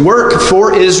going to work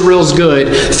for Israel's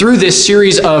good through this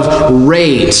series of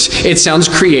raids. It sounds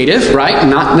creative, right?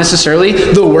 Not necessarily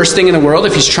the worst thing in the world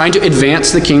if he's trying to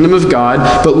advance the kingdom of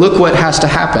God, but look what has to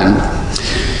happen.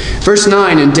 Verse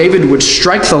 9, And David would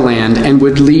strike the land and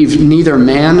would leave neither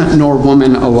man nor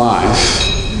woman alive,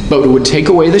 but would take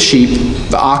away the sheep,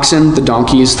 the oxen, the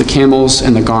donkeys, the camels,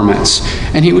 and the garments,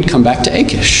 and he would come back to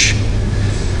Achish.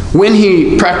 When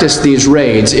he practiced these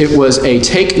raids, it was a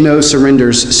take no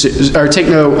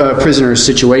prisoners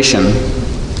situation.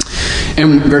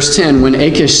 In verse 10, when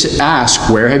Achish asked,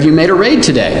 Where have you made a raid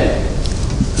today?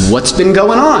 What's been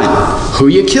going on? Who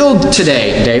you killed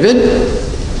today, David?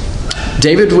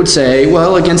 David would say,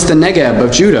 well, against the Negeb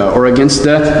of Judah, or against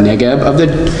the Negeb of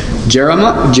the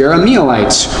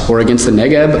Jerahmeelites, or against the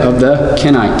Negeb of the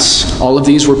Kenites. All of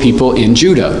these were people in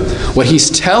Judah. What he's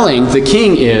telling the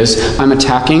king is, I'm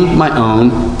attacking my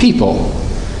own people.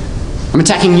 I'm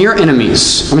attacking your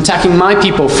enemies. I'm attacking my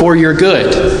people for your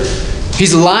good.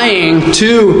 He's lying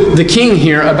to the king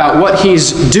here about what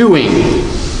he's doing.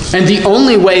 And the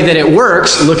only way that it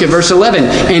works, look at verse 11.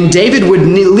 And David would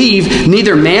leave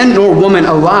neither man nor woman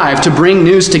alive to bring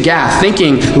news to Gath,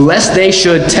 thinking lest they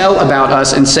should tell about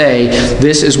us and say,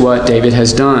 this is what David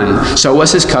has done. So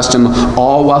was his custom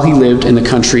all while he lived in the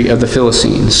country of the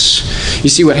Philistines. You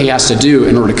see what he has to do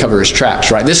in order to cover his tracks,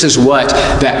 right? This is what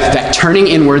that turning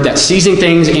inward, that seizing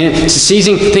things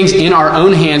in our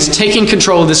own hands, taking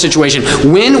control of the situation.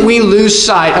 When we lose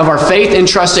sight of our faith and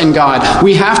trust in God,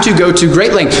 we have to go to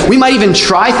great lengths. We might even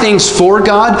try things for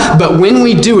God, but when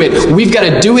we do it, we've got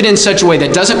to do it in such a way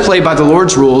that doesn't play by the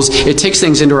Lord's rules. It takes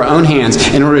things into our own hands.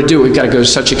 In order to do it, we've got to go to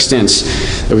such extents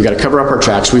that we've got to cover up our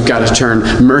tracks. We've got to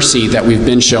turn mercy that we've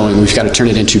been showing, we've got to turn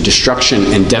it into destruction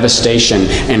and devastation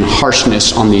and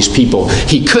harshness on these people.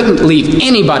 He couldn't leave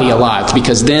anybody alive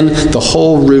because then the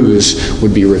whole ruse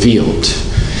would be revealed.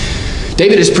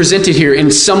 David is presented here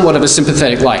in somewhat of a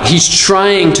sympathetic light. He's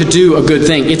trying to do a good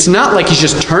thing. It's not like he's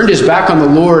just turned his back on the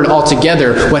Lord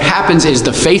altogether. What happens is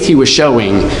the faith he was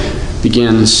showing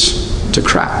begins to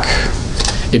crack.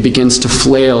 It begins to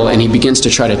flail, and he begins to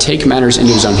try to take matters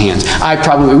into his own hands.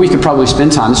 We could probably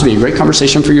spend time, this would be a great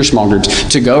conversation for your small groups,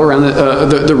 to go around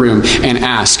the room and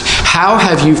ask, how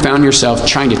have you found yourself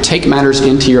trying to take matters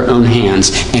into your own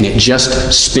hands, and it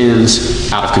just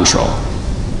spins out of control?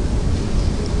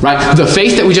 Right? The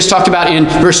faith that we just talked about in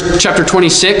chapter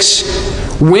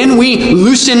 26, when we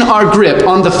loosen our grip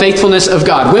on the faithfulness of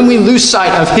God, when we lose sight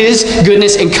of his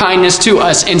goodness and kindness to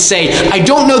us and say, I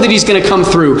don't know that he's going to come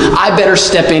through, I better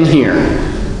step in here.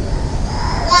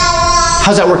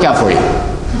 How's that work out for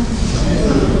you?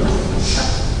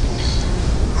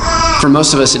 For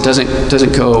most of us, it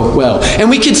doesn't go well. And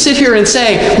we can sit here and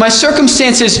say, my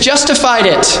circumstances justified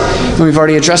it. And we've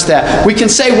already addressed that. We can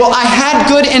say, well, I had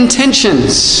good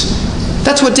intentions.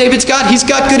 That's what David's got. He's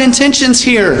got good intentions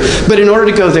here. But in order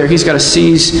to go there, he's got to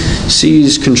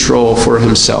seize control for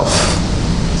himself.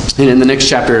 And in the next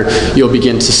chapter, you'll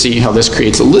begin to see how this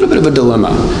creates a little bit of a dilemma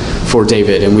for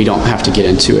David, and we don't have to get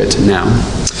into it now.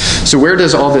 So where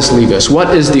does all this leave us?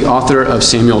 What is the author of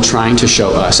Samuel trying to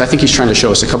show us? I think he's trying to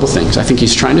show us a couple things. I think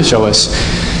he's trying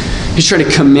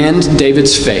to commend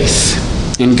David's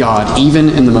faith in God, even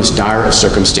in the most dire of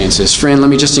circumstances. Friend, let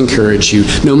me just encourage you,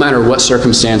 no matter what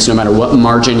circumstance, no matter what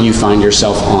margin you find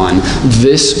yourself on,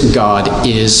 this God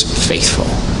is faithful.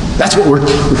 That's what we're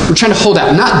trying to hold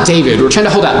out. Not David. We're trying to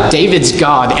hold out David's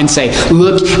God and say,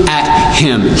 look at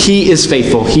him. He is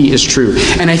faithful. He is true.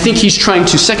 And I think he's trying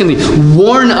to, secondly,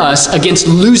 warn us against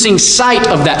losing sight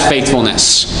of that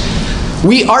faithfulness.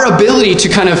 Our ability to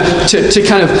kind of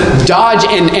dodge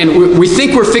and we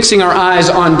think we're fixing our eyes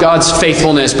on God's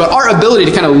faithfulness, but our ability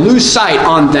to kind of lose sight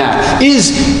on that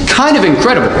is kind of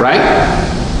incredible, right?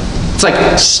 It's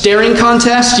like staring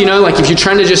contest, like if you're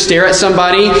trying to just stare at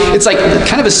somebody, it's like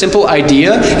kind of a simple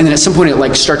idea, and then at some point it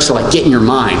like starts to like get in your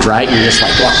mind, right? You're just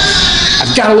like, well,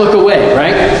 I've got to look away,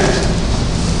 right?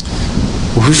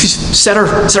 We've set our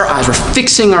eyes, we're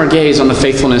fixing our gaze on the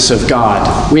faithfulness of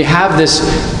God. We have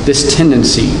this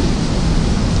tendency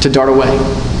to dart away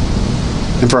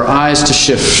and for our eyes to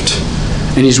shift.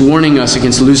 And he's warning us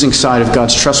against losing sight of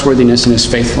God's trustworthiness and his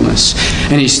faithfulness.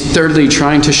 And he's thirdly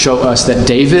trying to show us that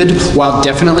David, while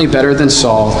definitely better than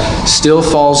Saul, still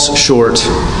falls short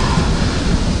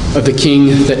of the king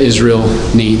that Israel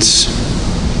needs.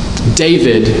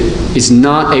 David is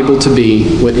not able to be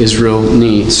what Israel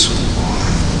needs.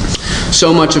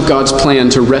 So much of God's plan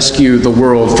to rescue the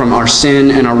world from our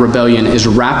sin and our rebellion is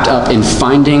wrapped up in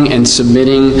finding and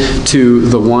submitting to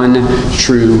the one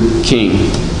true king.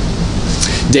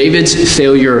 David's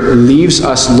failure leaves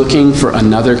us looking for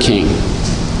another king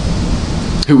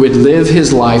who would live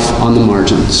his life on the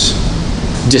margins,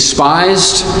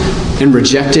 despised and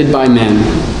rejected by men.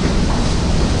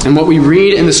 And what we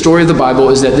read in the story of the Bible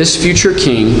is that this future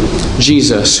king,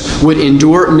 Jesus, would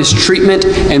endure mistreatment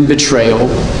and betrayal.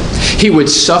 He would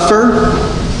suffer,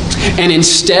 and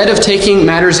instead of taking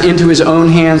matters into his own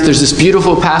hands, there's this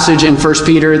beautiful passage in 1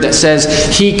 Peter that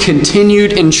says he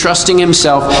continued entrusting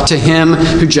himself to him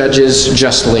who judges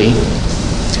justly.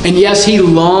 And yes, he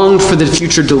longed for the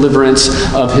future deliverance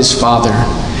of his Father.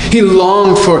 He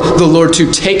longed for the Lord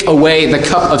to take away the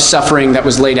cup of suffering that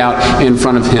was laid out in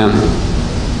front of him.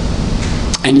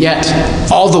 And yet,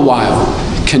 all the while,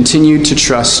 continued to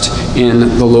trust in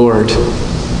the Lord.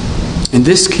 And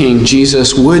this king,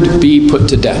 Jesus, would be put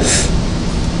to death.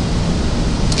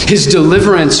 His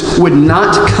deliverance would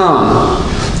not come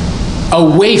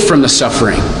away from the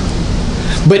suffering,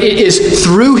 but it is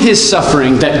through his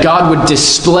suffering that God would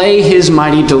display his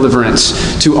mighty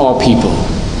deliverance to all people.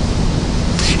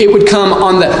 It would come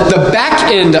on the back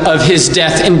end of his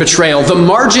death and betrayal. The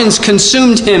margins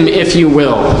consumed him, if you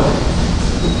will.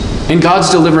 And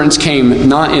God's deliverance came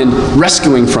not in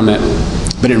rescuing from it,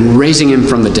 but in raising him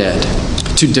from the dead,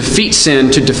 to defeat sin,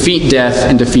 to defeat death,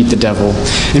 and defeat the devil.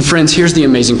 And friends, here's the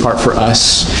amazing part for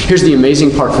us. Here's the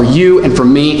amazing part for you and for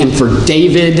me and for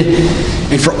David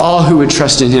and for all who would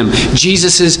trust in him.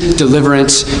 Jesus'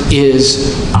 deliverance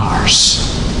is ours.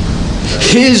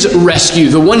 His rescue,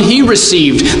 the one he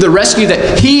received, the rescue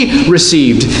that he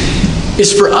received,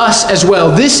 is for us as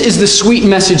well. This is the sweet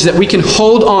message that we can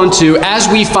hold on to as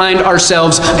we find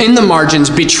ourselves in the margins,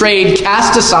 betrayed,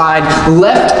 cast aside,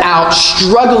 left out,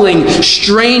 struggling,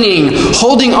 straining,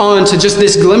 holding on to just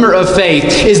this glimmer of faith,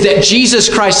 is that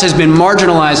Jesus Christ has been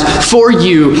marginalized for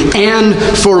you and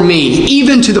for me,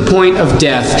 even to the point of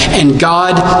death, and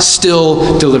God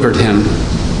still delivered him.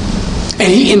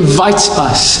 And he invites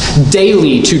us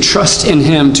daily to trust in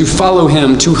him, to follow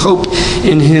him, to hope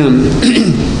in him.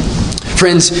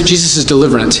 Friends, Jesus'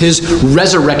 deliverance, his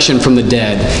resurrection from the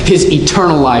dead, his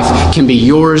eternal life can be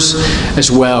yours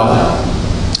as well.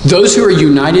 Those who are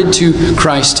united to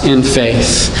Christ in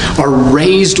faith are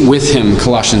raised with him,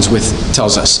 Colossians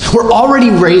tells us. We're already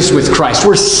raised with Christ.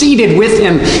 We're seated with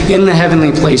him in the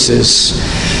heavenly places.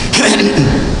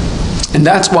 And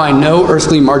that's why no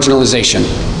earthly marginalization.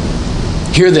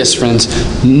 Hear this, friends.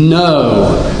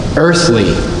 No earthly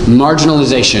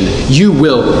marginalization you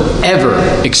will ever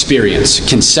experience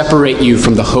can separate you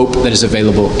from the hope that is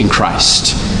available in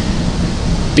Christ.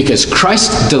 Because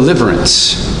Christ's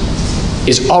deliverance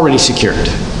is already secured.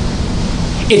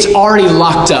 It's already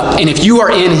locked up. And if you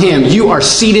are in him, you are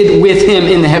seated with him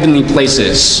in the heavenly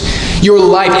places. Your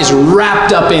life is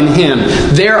wrapped up in him.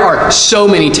 There are so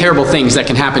many terrible things that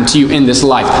can happen to you in this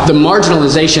life. The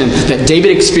marginalization that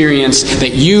David experienced,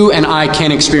 that you and I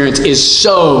can experience, is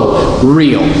so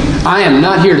real. I am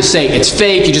not here to say it's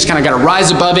fake. You just kind of got to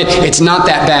rise above it. It's not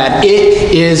that bad.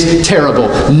 It is terrible.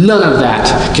 None of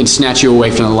that can snatch you away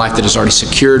from the life that is already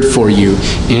secured for you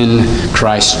in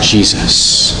Christ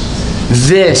Jesus.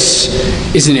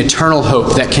 This is an eternal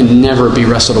hope that can never be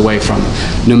wrestled away from,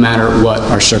 no matter what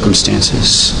our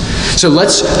circumstances. So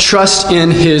let's trust in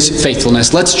his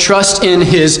faithfulness. Let's trust in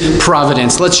his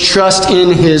providence. Let's trust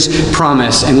in his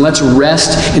promise. And let's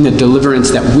rest in the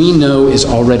deliverance that we know is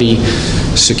already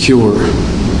secure.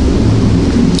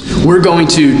 We're going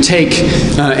to take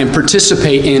and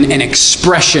participate in an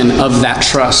expression of that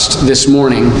trust this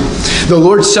morning. The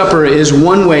Lord's Supper is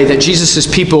one way that Jesus'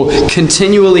 people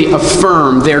continually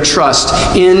affirm their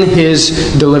trust in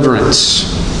his deliverance.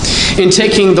 In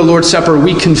taking the Lord's Supper,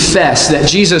 we confess that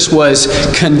Jesus was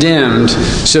condemned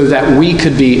so that we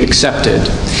could be accepted.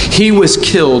 He was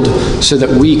killed so that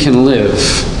we can live.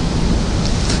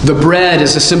 The bread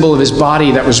is a symbol of his body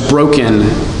that was broken,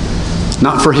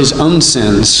 not for his own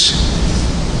sins,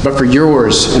 but for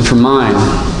yours and for mine.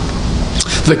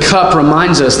 The cup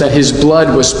reminds us that his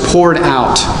blood was poured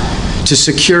out to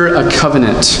secure a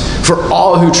covenant for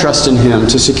all who trust in him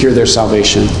to secure their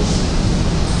salvation.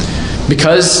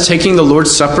 Because taking the Lord's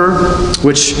Supper,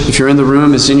 which, if you're in the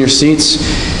room, is in your seats,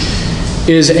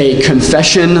 is a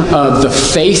confession of the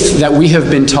faith that we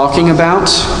have been talking about,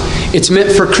 it's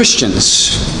meant for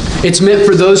Christians. It's meant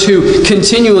for those who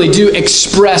continually do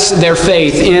express their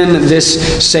faith in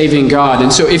this saving God.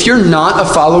 And so if you're not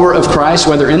a follower of Christ,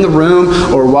 whether in the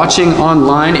room or watching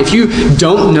online, if you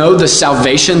don't know the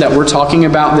salvation that we're talking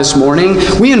about this morning,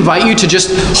 we invite you to just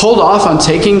hold off on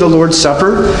taking the Lord's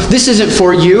Supper. This isn't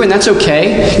for you, and that's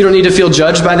okay. You don't need to feel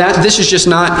judged by that. This is just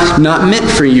not meant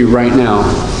for you right now.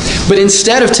 But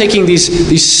instead of taking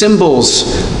these symbols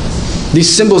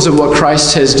of what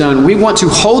Christ has done, we want to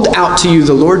hold out to you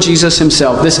the Lord Jesus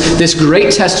himself, this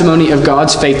great testimony of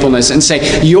God's faithfulness, and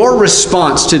say your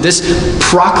response to this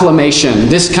proclamation,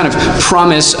 this kind of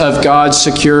promise of God's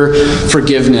secure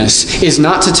forgiveness, is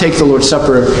not to take the Lord's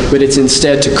Supper, but it's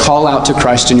instead to call out to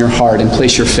Christ in your heart and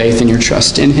place your faith and your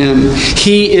trust in him.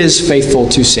 He is faithful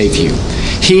to save you.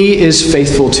 He is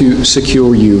faithful to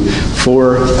secure you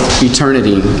for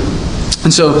eternity.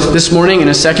 And so this morning, in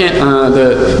a second,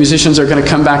 the musicians are going to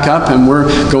come back up, and you're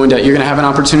going to have an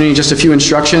opportunity, just a few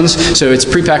instructions. So it's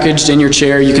prepackaged in your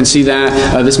chair. You can see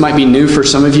that. This might be new for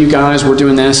some of you guys. We're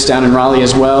doing this down in Raleigh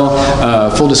as well.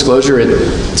 Full disclosure,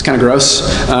 it's kind of gross.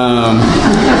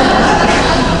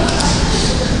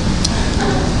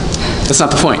 That's not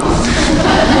the point.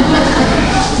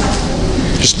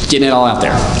 Just getting it all out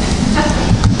there.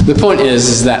 The point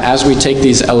is that as we take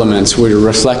these elements, we're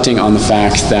reflecting on the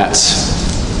fact that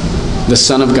the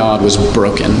Son of God was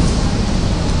broken.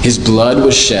 His blood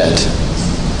was shed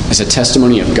as a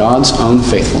testimony of God's own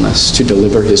faithfulness to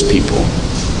deliver his people.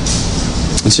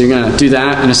 And so you're going to do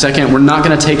that in a second. We're not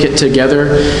going to take it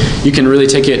together. You can really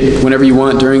take it whenever you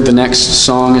want during the next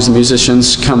song as the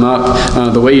musicians come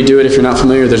up. The way you do it, if you're not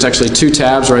familiar, there's actually 2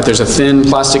 tabs, right? There's a thin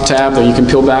plastic tab that you can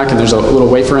peel back, and there's a little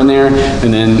wafer in there.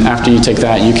 And then after you take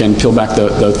that, you can peel back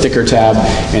the thicker tab,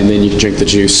 and then you can drink the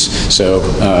juice. So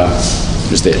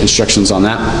there's the instructions on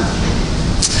that.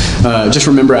 Just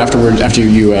remember after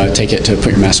you take it to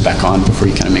put your mask back on before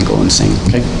you kind of mingle and sing,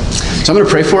 okay? So I'm going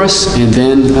to pray for us, and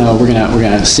then we're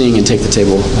gonna sing and take the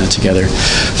table together.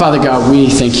 Father God, we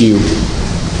thank you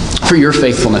for your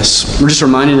faithfulness. We're just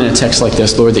reminded in a text like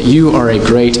this, Lord, that you are a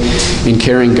great and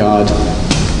caring God.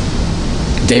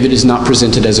 David is not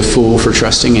presented as a fool for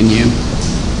trusting in you.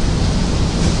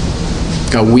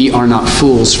 God, we are not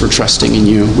fools for trusting in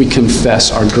you. We confess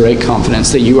our great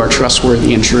confidence that you are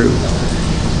trustworthy and true.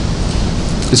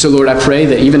 And so, Lord, I pray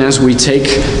that even as we take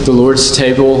the Lord's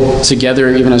table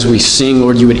together, even as we sing,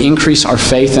 Lord, you would increase our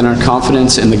faith and our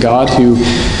confidence in the God who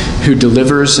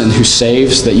delivers and who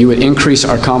saves, that you would increase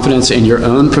our confidence in your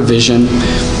own provision,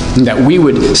 and that we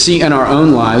would see in our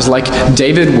own lives, like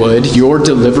David would, your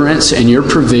deliverance and your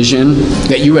provision,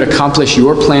 that you would accomplish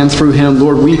your plan through him.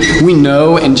 Lord, we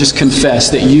know and just confess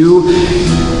that you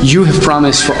have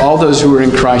promised for all those who are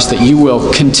in Christ that you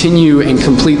will continue and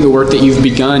complete the work that you've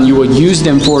begun. You will use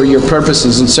them for your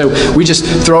purposes. And so we just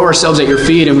throw ourselves at your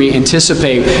feet and we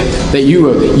anticipate that you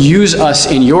will use us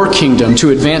in your kingdom to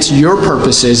advance your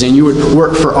purposes, and you would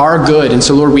work for our good. And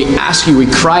so, Lord, we ask you, we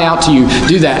cry out to you,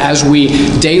 do that as we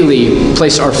daily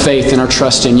place our faith and our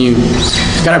trust in you.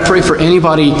 God, I pray for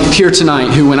anybody here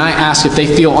tonight who, when I ask if they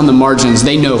feel on the margins,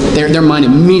 they know their mind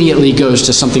immediately goes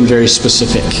to something very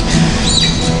specific.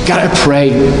 God, I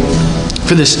pray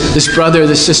for this brother,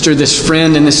 this sister, this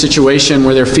friend in this situation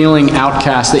where they're feeling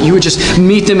outcast, that you would just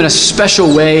meet them in a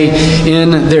special way in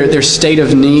their state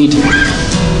of need.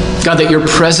 God, that your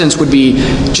presence would be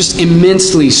just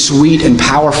immensely sweet and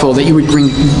powerful, that you would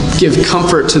give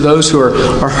comfort to those who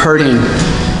are hurting.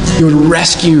 You would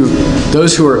rescue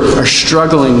those who are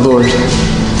struggling, Lord.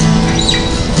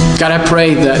 God, I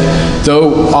pray that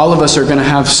though all of us are going to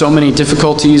have so many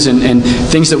difficulties and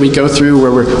things that we go through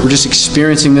where we're just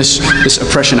experiencing this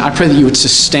oppression, I pray that you would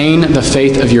sustain the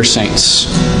faith of your saints.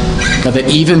 God, that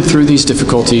even through these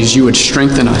difficulties, you would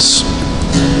strengthen us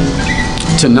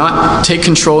to not take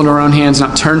control in our own hands,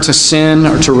 not turn to sin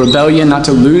or to rebellion, not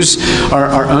to lose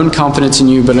our own confidence in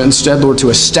you, but instead, Lord, to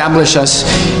establish us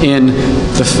in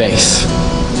the faith.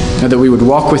 That we would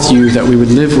walk with you, that we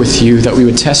would live with you, that we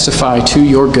would testify to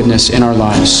your goodness in our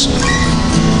lives.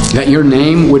 That your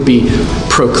name would be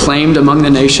proclaimed among the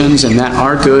nations, and that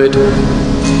our good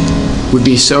would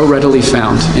be so readily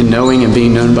found in knowing and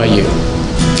being known by you.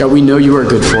 God, we know you are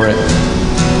good for it.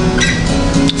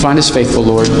 Find us faithful,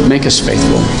 Lord. Make us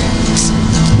faithful.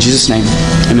 In Jesus' name,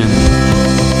 amen.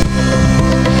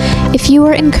 If you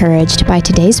were encouraged by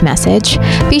today's message,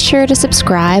 be sure to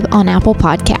subscribe on Apple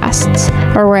Podcasts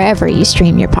or wherever you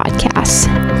stream your podcasts.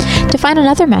 To find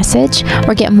another message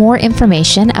or get more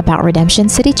information about Redemption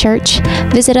City Church,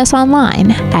 visit us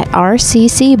online at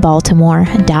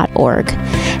rccbaltimore.org.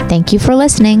 Thank you for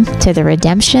listening to the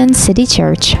Redemption City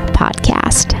Church podcast.